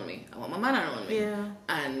friends around me. I want my man around me. Yeah.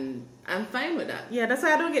 And I'm fine with that. Yeah, that's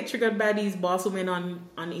why I don't get triggered by these boss women on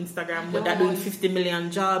Instagram that are doing 50 million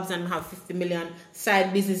jobs and have 50 million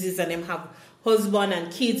side businesses and them have husband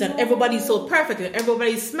and kids and everybody's so perfect and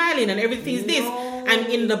everybody's smiling and everything's this. And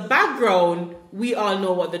in the background, we all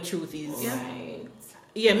know what the truth is.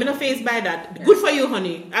 Yeah, me no face by that. Good for you,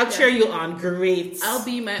 honey. I'll cheer you on. Great. I'll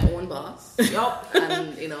be my own boss. Yup.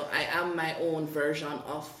 And, I am my own version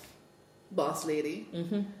of boss lady.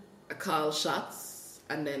 I call shots,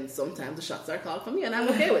 and then sometimes the shots are called for me, and I'm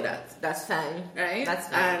okay with that. That's fine. Right? That's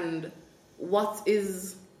fine. And what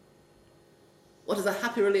is what is a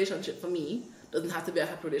happy relationship for me doesn't have to be a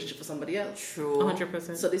happy relationship for somebody else. True.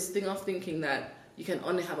 100%. So this thing of thinking that you can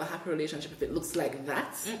only have a happy relationship if it looks like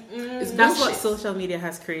that is That's what bullshit. social media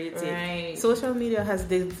has created. Right. Social media has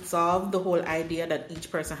dissolved the whole idea that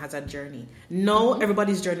each person has a journey. No,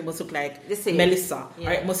 everybody's journey must look like The same. Melissa, Yeah.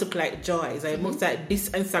 or it must look like Joyce, or it must look like this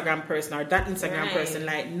Instagram person or that Instagram Right. person.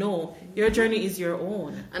 Like, no, your journey is your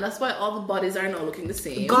own. And that's why all the bodies are now looking the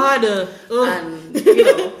same. God, And, you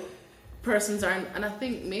know, persons aren't, and I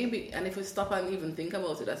think maybe, and if we stop and even think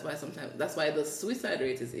about it, that's why the suicide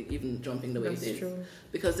rate is even jumping the way That's it is. true.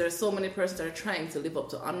 Because there's so many persons that are trying to live up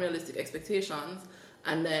to unrealistic expectations,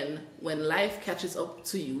 and then when life catches up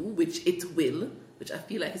to you, which it will, which I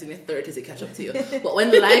feel like is in your 30s it catch up to you, but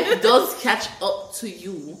when life does catch up to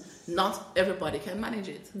you, not everybody can manage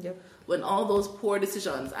it. Yep. When all those poor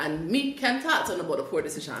decisions, and me can talk to them about the poor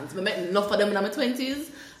decisions, we met enough of them in my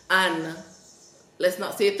 20s, and let's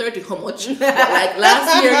not say 30 how much, but like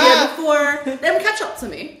last year before, them catch up to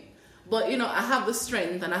me. But you know, I have the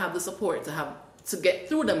strength and I have the support to get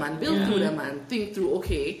through them and build through them and think through,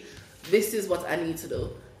 okay, this is what I need to do.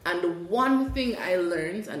 And the one thing I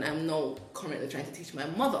learned, and I'm now currently trying to teach my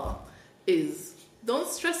mother, is don't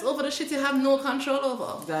stress over the shit you have no control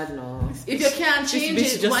over. God no. If you can't change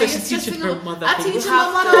This it, just why are you said she's stressing teaching her out? mother I things. teach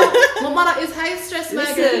my mother. My mother is high stress, my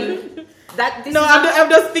girl. Listen, this No, is I'm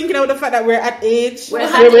just thinking of the fact that we're at age We're where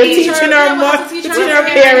at we're age, teaching yeah, our we have mom, to teach teaching our our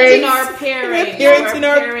parents. parents. We're Parenting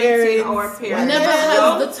our parents. our parents. Never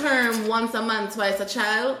Yeah. has the term once a man, twice a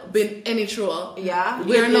child been any truer. Yeah.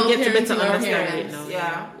 We are You now get to better parenting our understand it parents. now.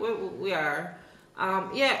 Yeah, we are.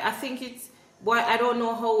 Yeah, I think it's. Well, I don't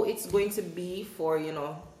know how it's going to be for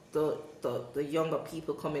the younger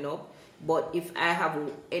people coming up. But if I have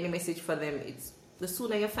any message for them, it's the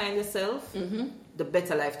sooner you find yourself, the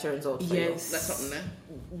better life turns out for you. Yes. That's something there.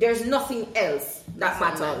 There's nothing else that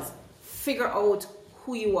That's something matters. Figure out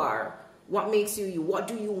who you are, what makes you you, what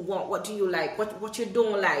do you want, what do you like, what you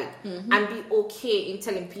don't like, and be okay in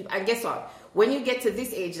telling people. And guess what? When you get to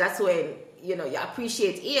this age, that's when you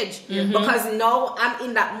appreciate age, because now I'm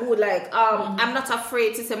in that mood. Like I'm not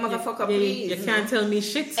afraid to say motherfucker, please. You can't tell me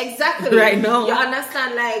shit. Exactly. Right now. You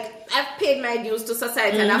understand? Like, I've paid my dues to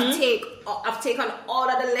society and I've taken all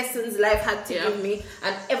of the lessons life had to give me,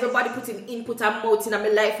 and everybody putting input and mouth in my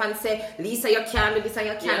life and say, Lisa, you can't do this and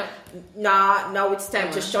you can't. Now it's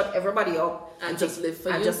time to shut everybody up And just live for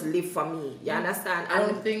and you. just live for me. You understand? I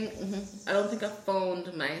don't think I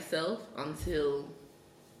found myself until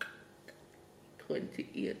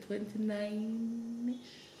 28, 29-ish.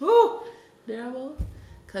 Woo. Thereabout.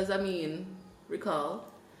 Because recall,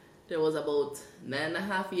 there was about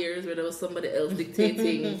 9.5 years where there was somebody else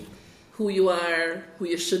dictating who you are, who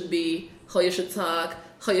you should be, how you should talk,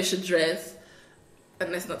 how you should dress.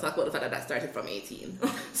 And let's not talk about the fact that started from 18.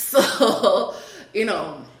 So,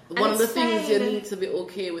 one of the things you need to be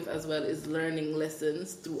okay with as well is learning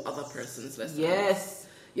lessons through other person's lessons. Yes.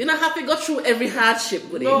 You don't have to go through every hardship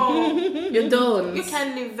with No. it. You don't. You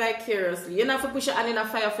can live vicariously. You don't have to push your hand in a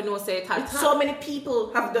fire for no say it has. So many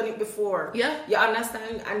people have done it before. Yeah. You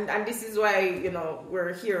understand? And this is why,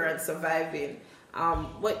 we're here and surviving.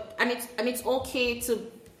 But it's okay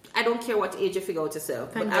to, I don't care what age you figure out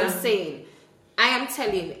yourself. But I'm saying, I am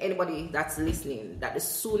telling anybody that's listening that the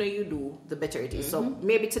sooner you do, the better it is. So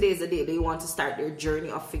maybe today is the day they want to start their journey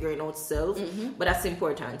of figuring out self, but that's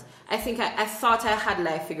important. I think I thought I had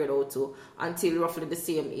life figured out too until roughly the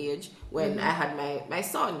same age when I had my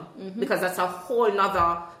son, because that's a whole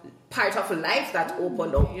nother part of life that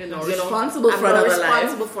opened up. Responsible I'm for another life.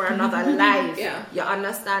 responsible for another life. Yeah. You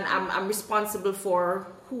understand? I'm responsible for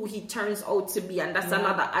who he turns out to be, and that's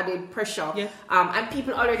another added pressure. Yeah. And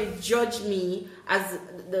people already judge me as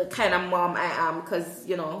the kind of mom I am because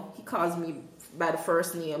he calls me by the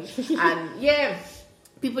first name, and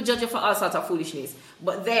people judge you for all sorts of foolishness.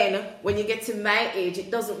 But then when you get to my age, it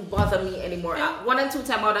doesn't bother me anymore. One and two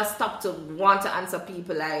times I would have stopped to want to answer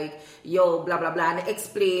people like, yo, blah blah blah, and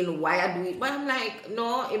explain why I do it. But I'm like,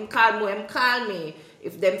 no, him call me.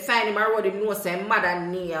 If them find him, I wrote him know say mother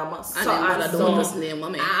name, so and don't just name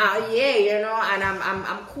mommy. and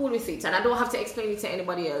I'm cool with it, and I don't have to explain it to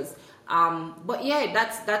anybody else. But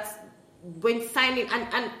that's when finding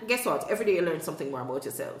and guess what? Every day you learn something more about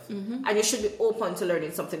yourself, and you should be open to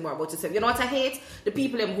learning something more about yourself. You know what I hate? The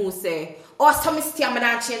people who say, "Oh, some mistake, I'm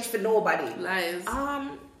not change for nobody." Lies.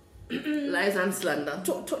 Lies and slander.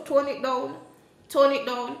 Tone it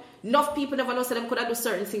down. enough people never know so them could have do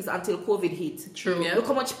certain things until COVID hit. True. Yeah. Look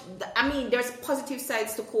how much, I mean, there's positive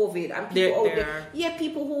sides to COVID. And people out there. Yeah,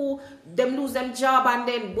 people who, them lose them job and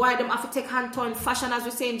then, boy, them have to take hand on fashion, as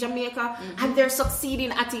we say in Jamaica, and they're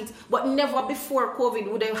succeeding at it. But never before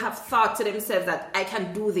COVID would they have thought to themselves that I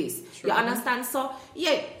can do this. True. You understand? So,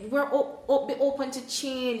 yeah, we're be open to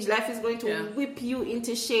change. Life is going to whip you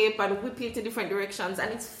into shape and whip you into different directions,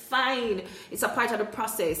 and it's fine. It's a part of the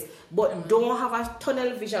process. But don't have a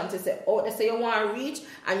tunnel vision to say, oh, they say you want to reach,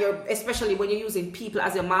 and you're, especially when you're using people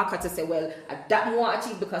as a marker to say, well, that want to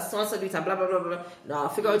achieve because so-and-so do it and blah, blah, blah, blah. No,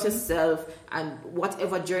 figure out yourself, and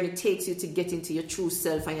whatever journey takes you to get into your true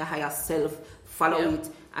self and your higher self, follow it.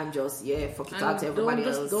 And just, fuck it out to everybody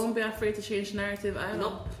else. Don't be afraid to change narrative either.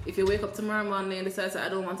 Nope. If you wake up tomorrow morning and decide, I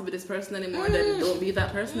don't want to be this person anymore, then don't be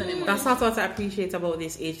that person anymore. That's not what I appreciate about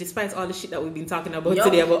this age. Despite all the shit that we've been talking about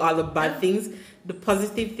today, about all the bad things, the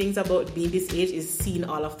positive things about being this age is seeing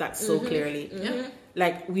all of that so clearly.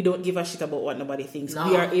 Like, we don't give a shit about what nobody thinks. No.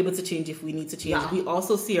 We are able to change if we need to change. Yeah. We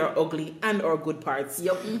also see our ugly and our good parts.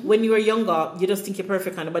 When you were younger, you just think you're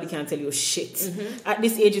perfect and nobody can tell you shit. At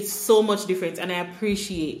this age, it's so much different, and I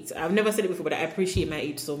appreciate, I've never said it before, but I appreciate my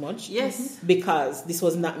age so much. Yes. Because this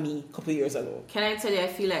was not me a couple years ago. Can I tell you, I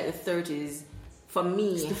feel like the 30s, for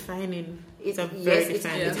me... It's defining. It's a very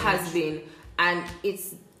defining. It has been. And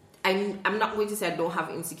it's... I'm not going to say I don't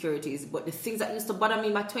have insecurities, but the things that used to bother me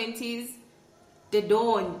in my 20s, they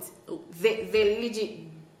don't. They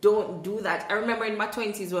legit don't do that. I remember in my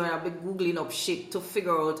 20s when I've been Googling up shit to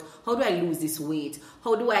figure out, how do I lose this weight?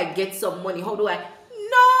 How do I get some money? How do I...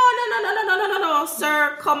 No,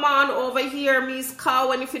 sir, come on over here, Miss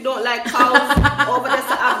Cow, and if you don't like cows, over there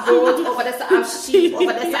to have goat, over there to have sheep,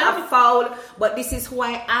 over there to have fowl, but this is who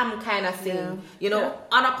I am kind of thing, you know,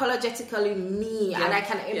 unapologetically me, and I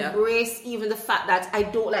can embrace even the fact that I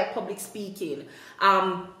don't like public speaking,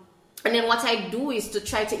 and then what I do is to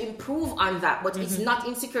try to improve on that, but it's not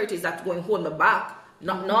insecurities that's going to hold me back.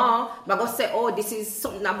 No, I'm going to say, oh, this is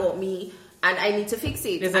something about me, and I need to fix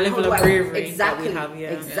it. There's a level of bravery that we have,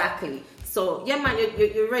 Exactly. So, yeah, man,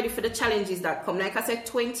 you're ready for the challenges that come. Like I said,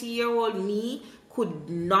 20-year-old me could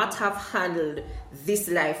not have handled this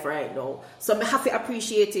life right now. So I have to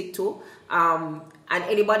appreciate it too. And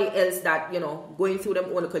anybody else that, you know, going through them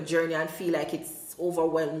own journey and feel like it's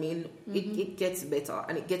overwhelming, it gets better,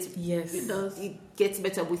 and it gets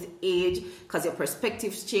better with age, because your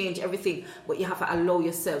perspectives change, everything, but you have to allow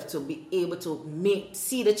yourself to be able to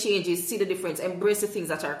see the changes, see the difference, embrace the things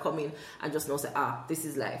that are coming, and just know, say, this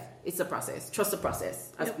is life, it's a process, trust the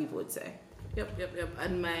process, as people would say.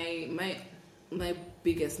 And my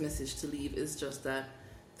biggest message to leave is just that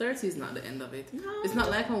 30 is not the end of it. No. It's not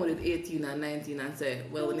like when we did 18 and 19 and say,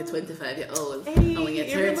 well, when you're 25 years old, and when you're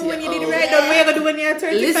 30 years old. When you did it right, what you going to do when you're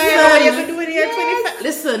 35? What you going to do when you're 25?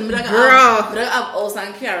 Listen, I have us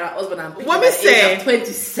and Kiara, husband and what me say?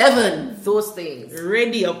 27. Those things.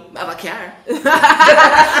 Ready up. I have a car.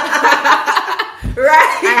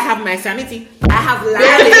 Right. I have my sanity. I have life.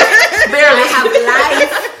 Barely. I have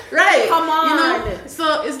life. Right. Come on. You know?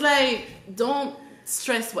 So it's like, don't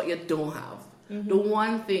stress what you don't have. The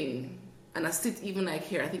one thing, and I sit even like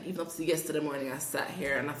here, I think even up to yesterday morning, I sat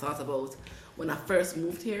here and I thought about when I first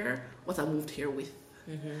moved here, what I moved here with.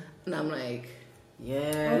 And I'm like,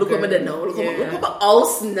 look what I did now. Look at my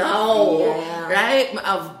house now. Right? I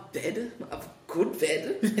have bed. I have good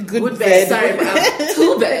bed. Good bed. Sorry, I have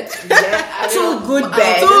two bed. Two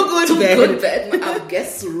good bed. I have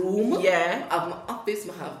guest room. Yeah. I have my office.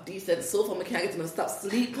 I have decent sofa. I can't get to stop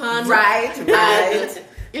sleep on. Right. And,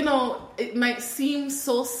 you know, it might seem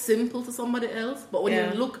so simple to somebody else, but when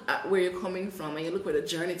you look at where you're coming from and you look where the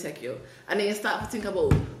journey take you, and then you start to think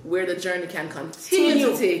about where the journey can continue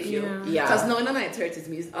to take you. Because now in the 30s,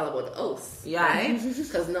 me is all about us. Right?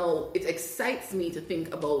 Because now it excites me to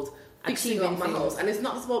think about fixing up my house. And it's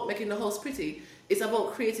not just about making the house pretty. It's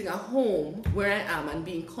about creating a home where I am and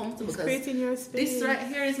being comfortable. Because creating your space. This right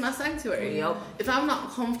here is my sanctuary. If I'm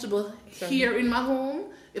not comfortable here in my home,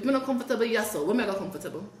 if I'm not comfortable, so where am I not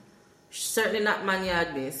comfortable? Certainly not my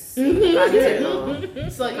yard, miss. So you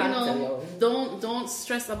know, don't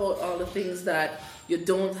stress about all the things that you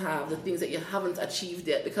don't have, the things that you haven't achieved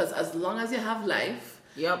yet. Because as long as you have life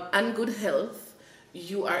and good health,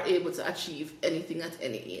 you are able to achieve anything at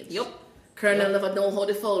any age. Colonel never know how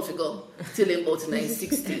the foul to go till in about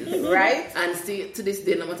 960s. Right? And see, to this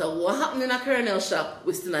day, no matter what happened in a Colonel shop,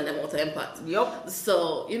 we still on them out of impact.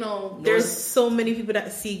 So, you know, there's so many people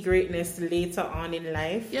that see greatness later on in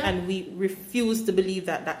life, and we refuse to believe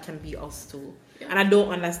that that can be us too. And I don't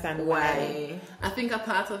understand why. I think a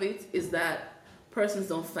part of it is that persons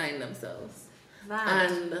don't find themselves.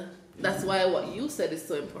 And that's why what you said is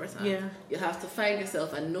so important. Yeah. You have to find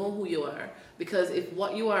yourself and know who you are. Because if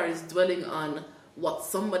what you are is dwelling on what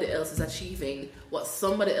somebody else is achieving,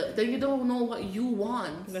 then you don't know what you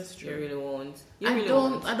want. That's true. You really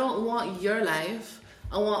won't. I don't want your life.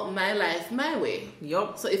 I want my life my way.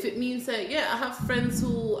 Yup. So if it means that, I have friends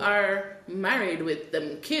who are married with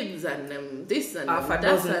them kids and them this and them that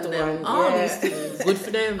and them all these things. Good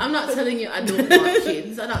for them. I'm not telling you I don't want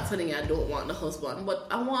kids. I'm not telling you I don't want the husband. But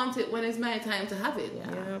I want it when it's my time to have it.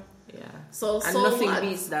 Yeah. So nothing what?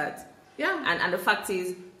 beats that. Yeah. And the fact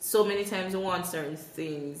is, so many times we want certain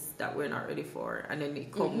things that we're not ready for, and then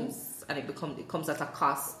it comes and it comes at a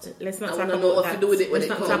cost. Let's not I talk wanna know about what that. to do with it when Let's it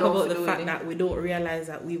not comes. talk about What the to do fact with it. that we don't realize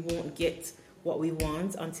that we won't get what we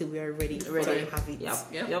want until we are ready to have it.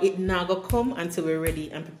 Yep. It not gonna come until we're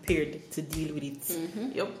ready and prepared to deal with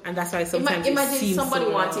it. Yep. And that's why sometimes Imagine it seems somebody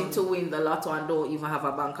so wanting wrong. to win the lotto and don't even have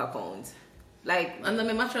a bank account. Like, Under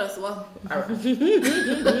my mattress, well.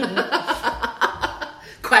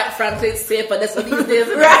 Quite frankly, it's safer this these days.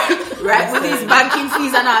 right, with these banking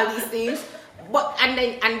fees and all these things. But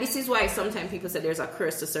and this is why sometimes people say there's a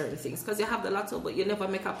curse to certain things, because you have the lotto, but you never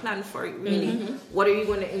make a plan for it. Really, what are you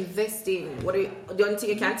going to invest in? What are you? The only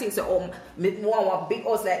thing you can think so, me want a big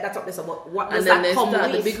house like that up there. So what does And then that they come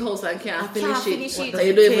start with? the big house and can't finish it. What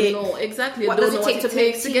You does don't it even take? know exactly. You What don't does know it what take it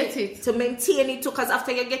takes to get it. to maintain it? Because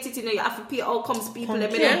after you get it, you have to pay outcomes people.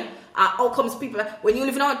 Yeah. Outcomes people. When you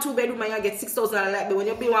live in a 2-bedroom and you get 6,000 like, but when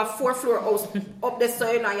you build a 4-floor house up there, so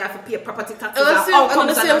you have to pay property taxes. I'm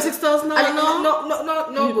the same 6,000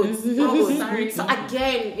 No goods. No goods. Sorry. So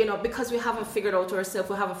again, because we haven't figured out ourselves,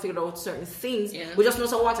 we haven't figured out certain things. Yeah. We just know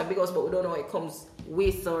so want a big house, but we don't know what it comes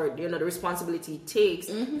with, or the responsibility it takes.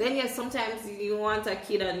 Then yes, sometimes you want a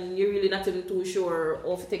kid and you're really not even too sure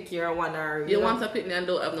of take care of one, or You want a pitney and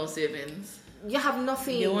don't have no savings. you have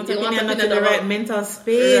nothing. You want to You be want to not be in the in the right mental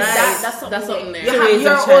space. Right. That's something there. You To have raise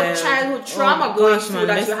your a own child. childhood trauma Oh, going gosh, through man,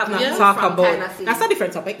 that let's you have not to talk from about. kind of thing. That's a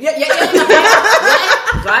different topic. Yeah.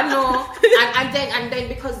 God no. And then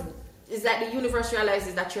because it's that the universe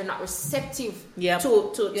realizes that you're not receptive Yep.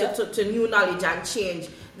 to new knowledge and change.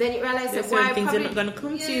 Then you realize There's that certain why things probably, are not gonna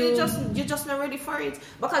come to you're you. just not ready for it.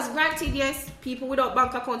 Because granted, yes, people without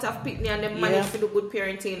bank accounts have picked me and they managed to do good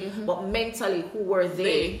parenting, but mentally, who were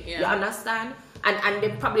they? You understand? And they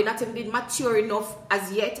probably not even mature enough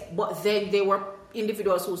as yet, but then they were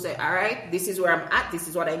individuals who say, all right, this is where I'm at, this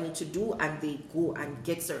is what I need to do, and they go and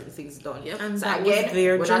get certain things done. Yep. And So that again, was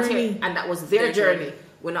their we're not journey. here, and that was their journey.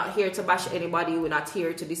 We're not here to bash anybody. We're not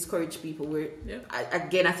here to discourage people. I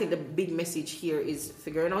think the big message here is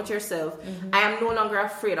figuring out yourself. I am no longer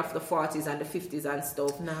afraid of the 40s and the 50s and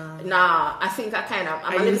stuff. Nah. I think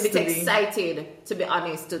I'm a little bit excited, to be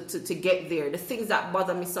honest, to get there. The things that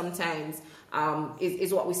bother me sometimes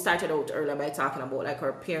is what we started out earlier by talking about, like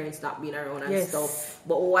our parents not being around and stuff.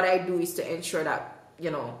 But what I do is to ensure that,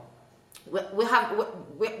 we're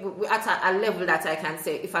at a level that I can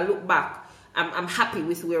say, if I look back, I'm happy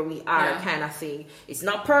with where we are, kind of thing. It's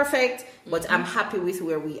not perfect, but I'm happy with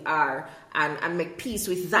where we are, and make peace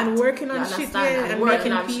with that. And working on shit, and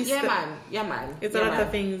making peace. Yeah, man. It's a lot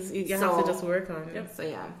of things you have to just work on. So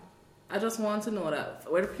yeah. I just want to know that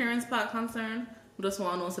where the parents part concerned, we just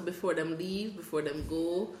want to know, so before them leave, before them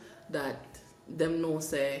go, that them know,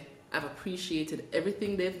 say, I've appreciated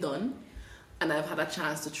everything they've done, and I've had a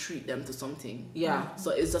chance to treat them to something. Yeah.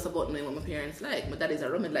 So it's just about knowing what my parents like. My daddy's a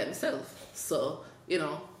rummy like myself. So,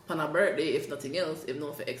 on a birthday, if nothing else, if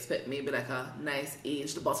no, if expect maybe like a nice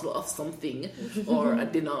aged bottle of something, or a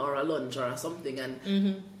dinner or a lunch or something,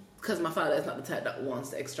 and because my father is not the type that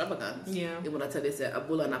wants the extravagance. Yeah. Even when I tell you, say, a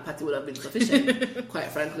bowl and a patty would have been sufficient. Quite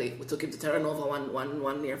frankly, we took him to Terranova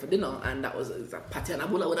one year for dinner, and that was a patty and a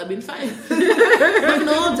bowl would have been fine. But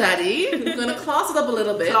no, Daddy, we're gonna class it up a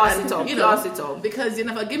little bit. Class it up. Because you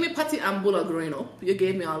never gave me patty and bowl growing up. You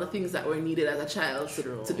gave me all the things that were needed as a child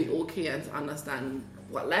to be okay and to understand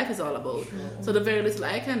what life is all about. So the very little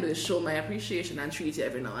I can do is show my appreciation and treat you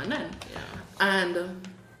every now and then. And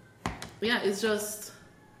it's just.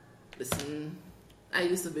 Listen, I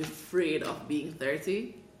used to be afraid of being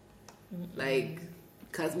 30. Like,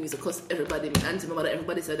 because me used to cuss everybody, my auntie, my mother,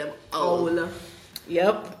 everybody said them old.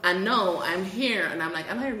 Yep. And now I'm here and I'm like,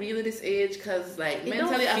 am I really this age? Because like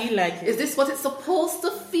mentally, don't feel like is this what it's supposed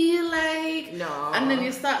to feel like? No. And then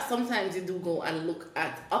you start, sometimes you do go and look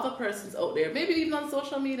at other persons out there, maybe even on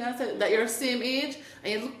social media, and say that you're the same age,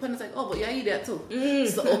 and you look and it's like, oh, but you're idiot too.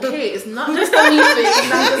 So okay, it's not just a me thing. It's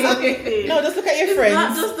not just a me thing. No, just look at your friends.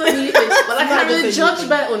 Not just a me thing. But I can't really judge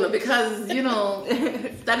by Una because,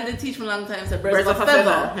 Daddy did teach me a long time, so birds of a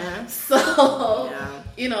feather. Yeah. So,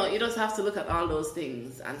 you know, you just have to look at all those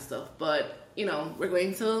things and stuff. But, you know, we're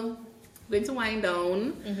going to wind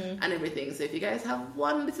down and everything. So if you guys have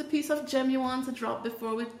one little piece of gem you want to drop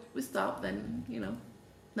before we stop, then, you know,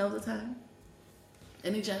 now's the time.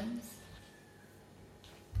 Any gems?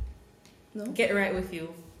 No? Get right with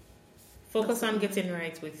you. Focus on getting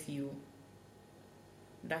right with you.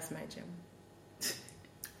 That's my gem.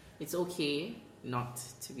 It's okay not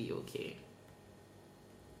to be okay.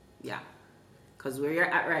 Yeah. Because where you're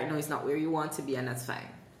at right now is not where you want to be, and that's fine.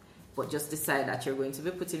 But just decide that you're going to be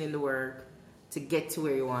putting in the work to get to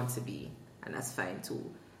where you want to be, and that's fine too.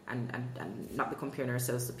 And not be comparing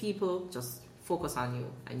ourselves to people. Just focus on you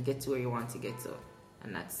and get to where you want to get to.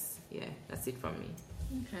 And that's it from me.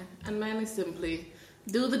 Okay. And mine is simply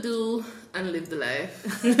do the do and live the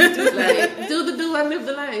life. Do the do and live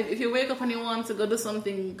the life. If you wake up and you want to go do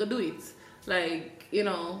something, go do it. Like, you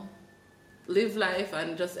know, live life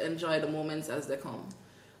and just enjoy the moments as they come.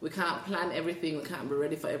 We can't plan everything. We can't be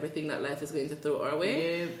ready for everything that life is going to throw our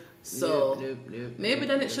way. Maybe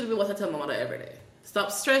then it should be what I tell my mother every day.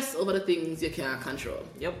 Stop stress over the things you can't control.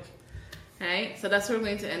 Yep. Alright, so that's where we're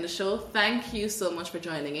going to end the show. Thank you so much for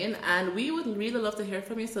joining in, and we would really love to hear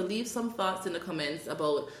from you. So leave some thoughts in the comments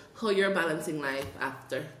about how you're balancing life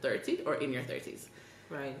after 30 or in your 30s.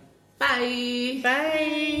 Right. Bye.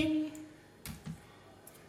 Bye.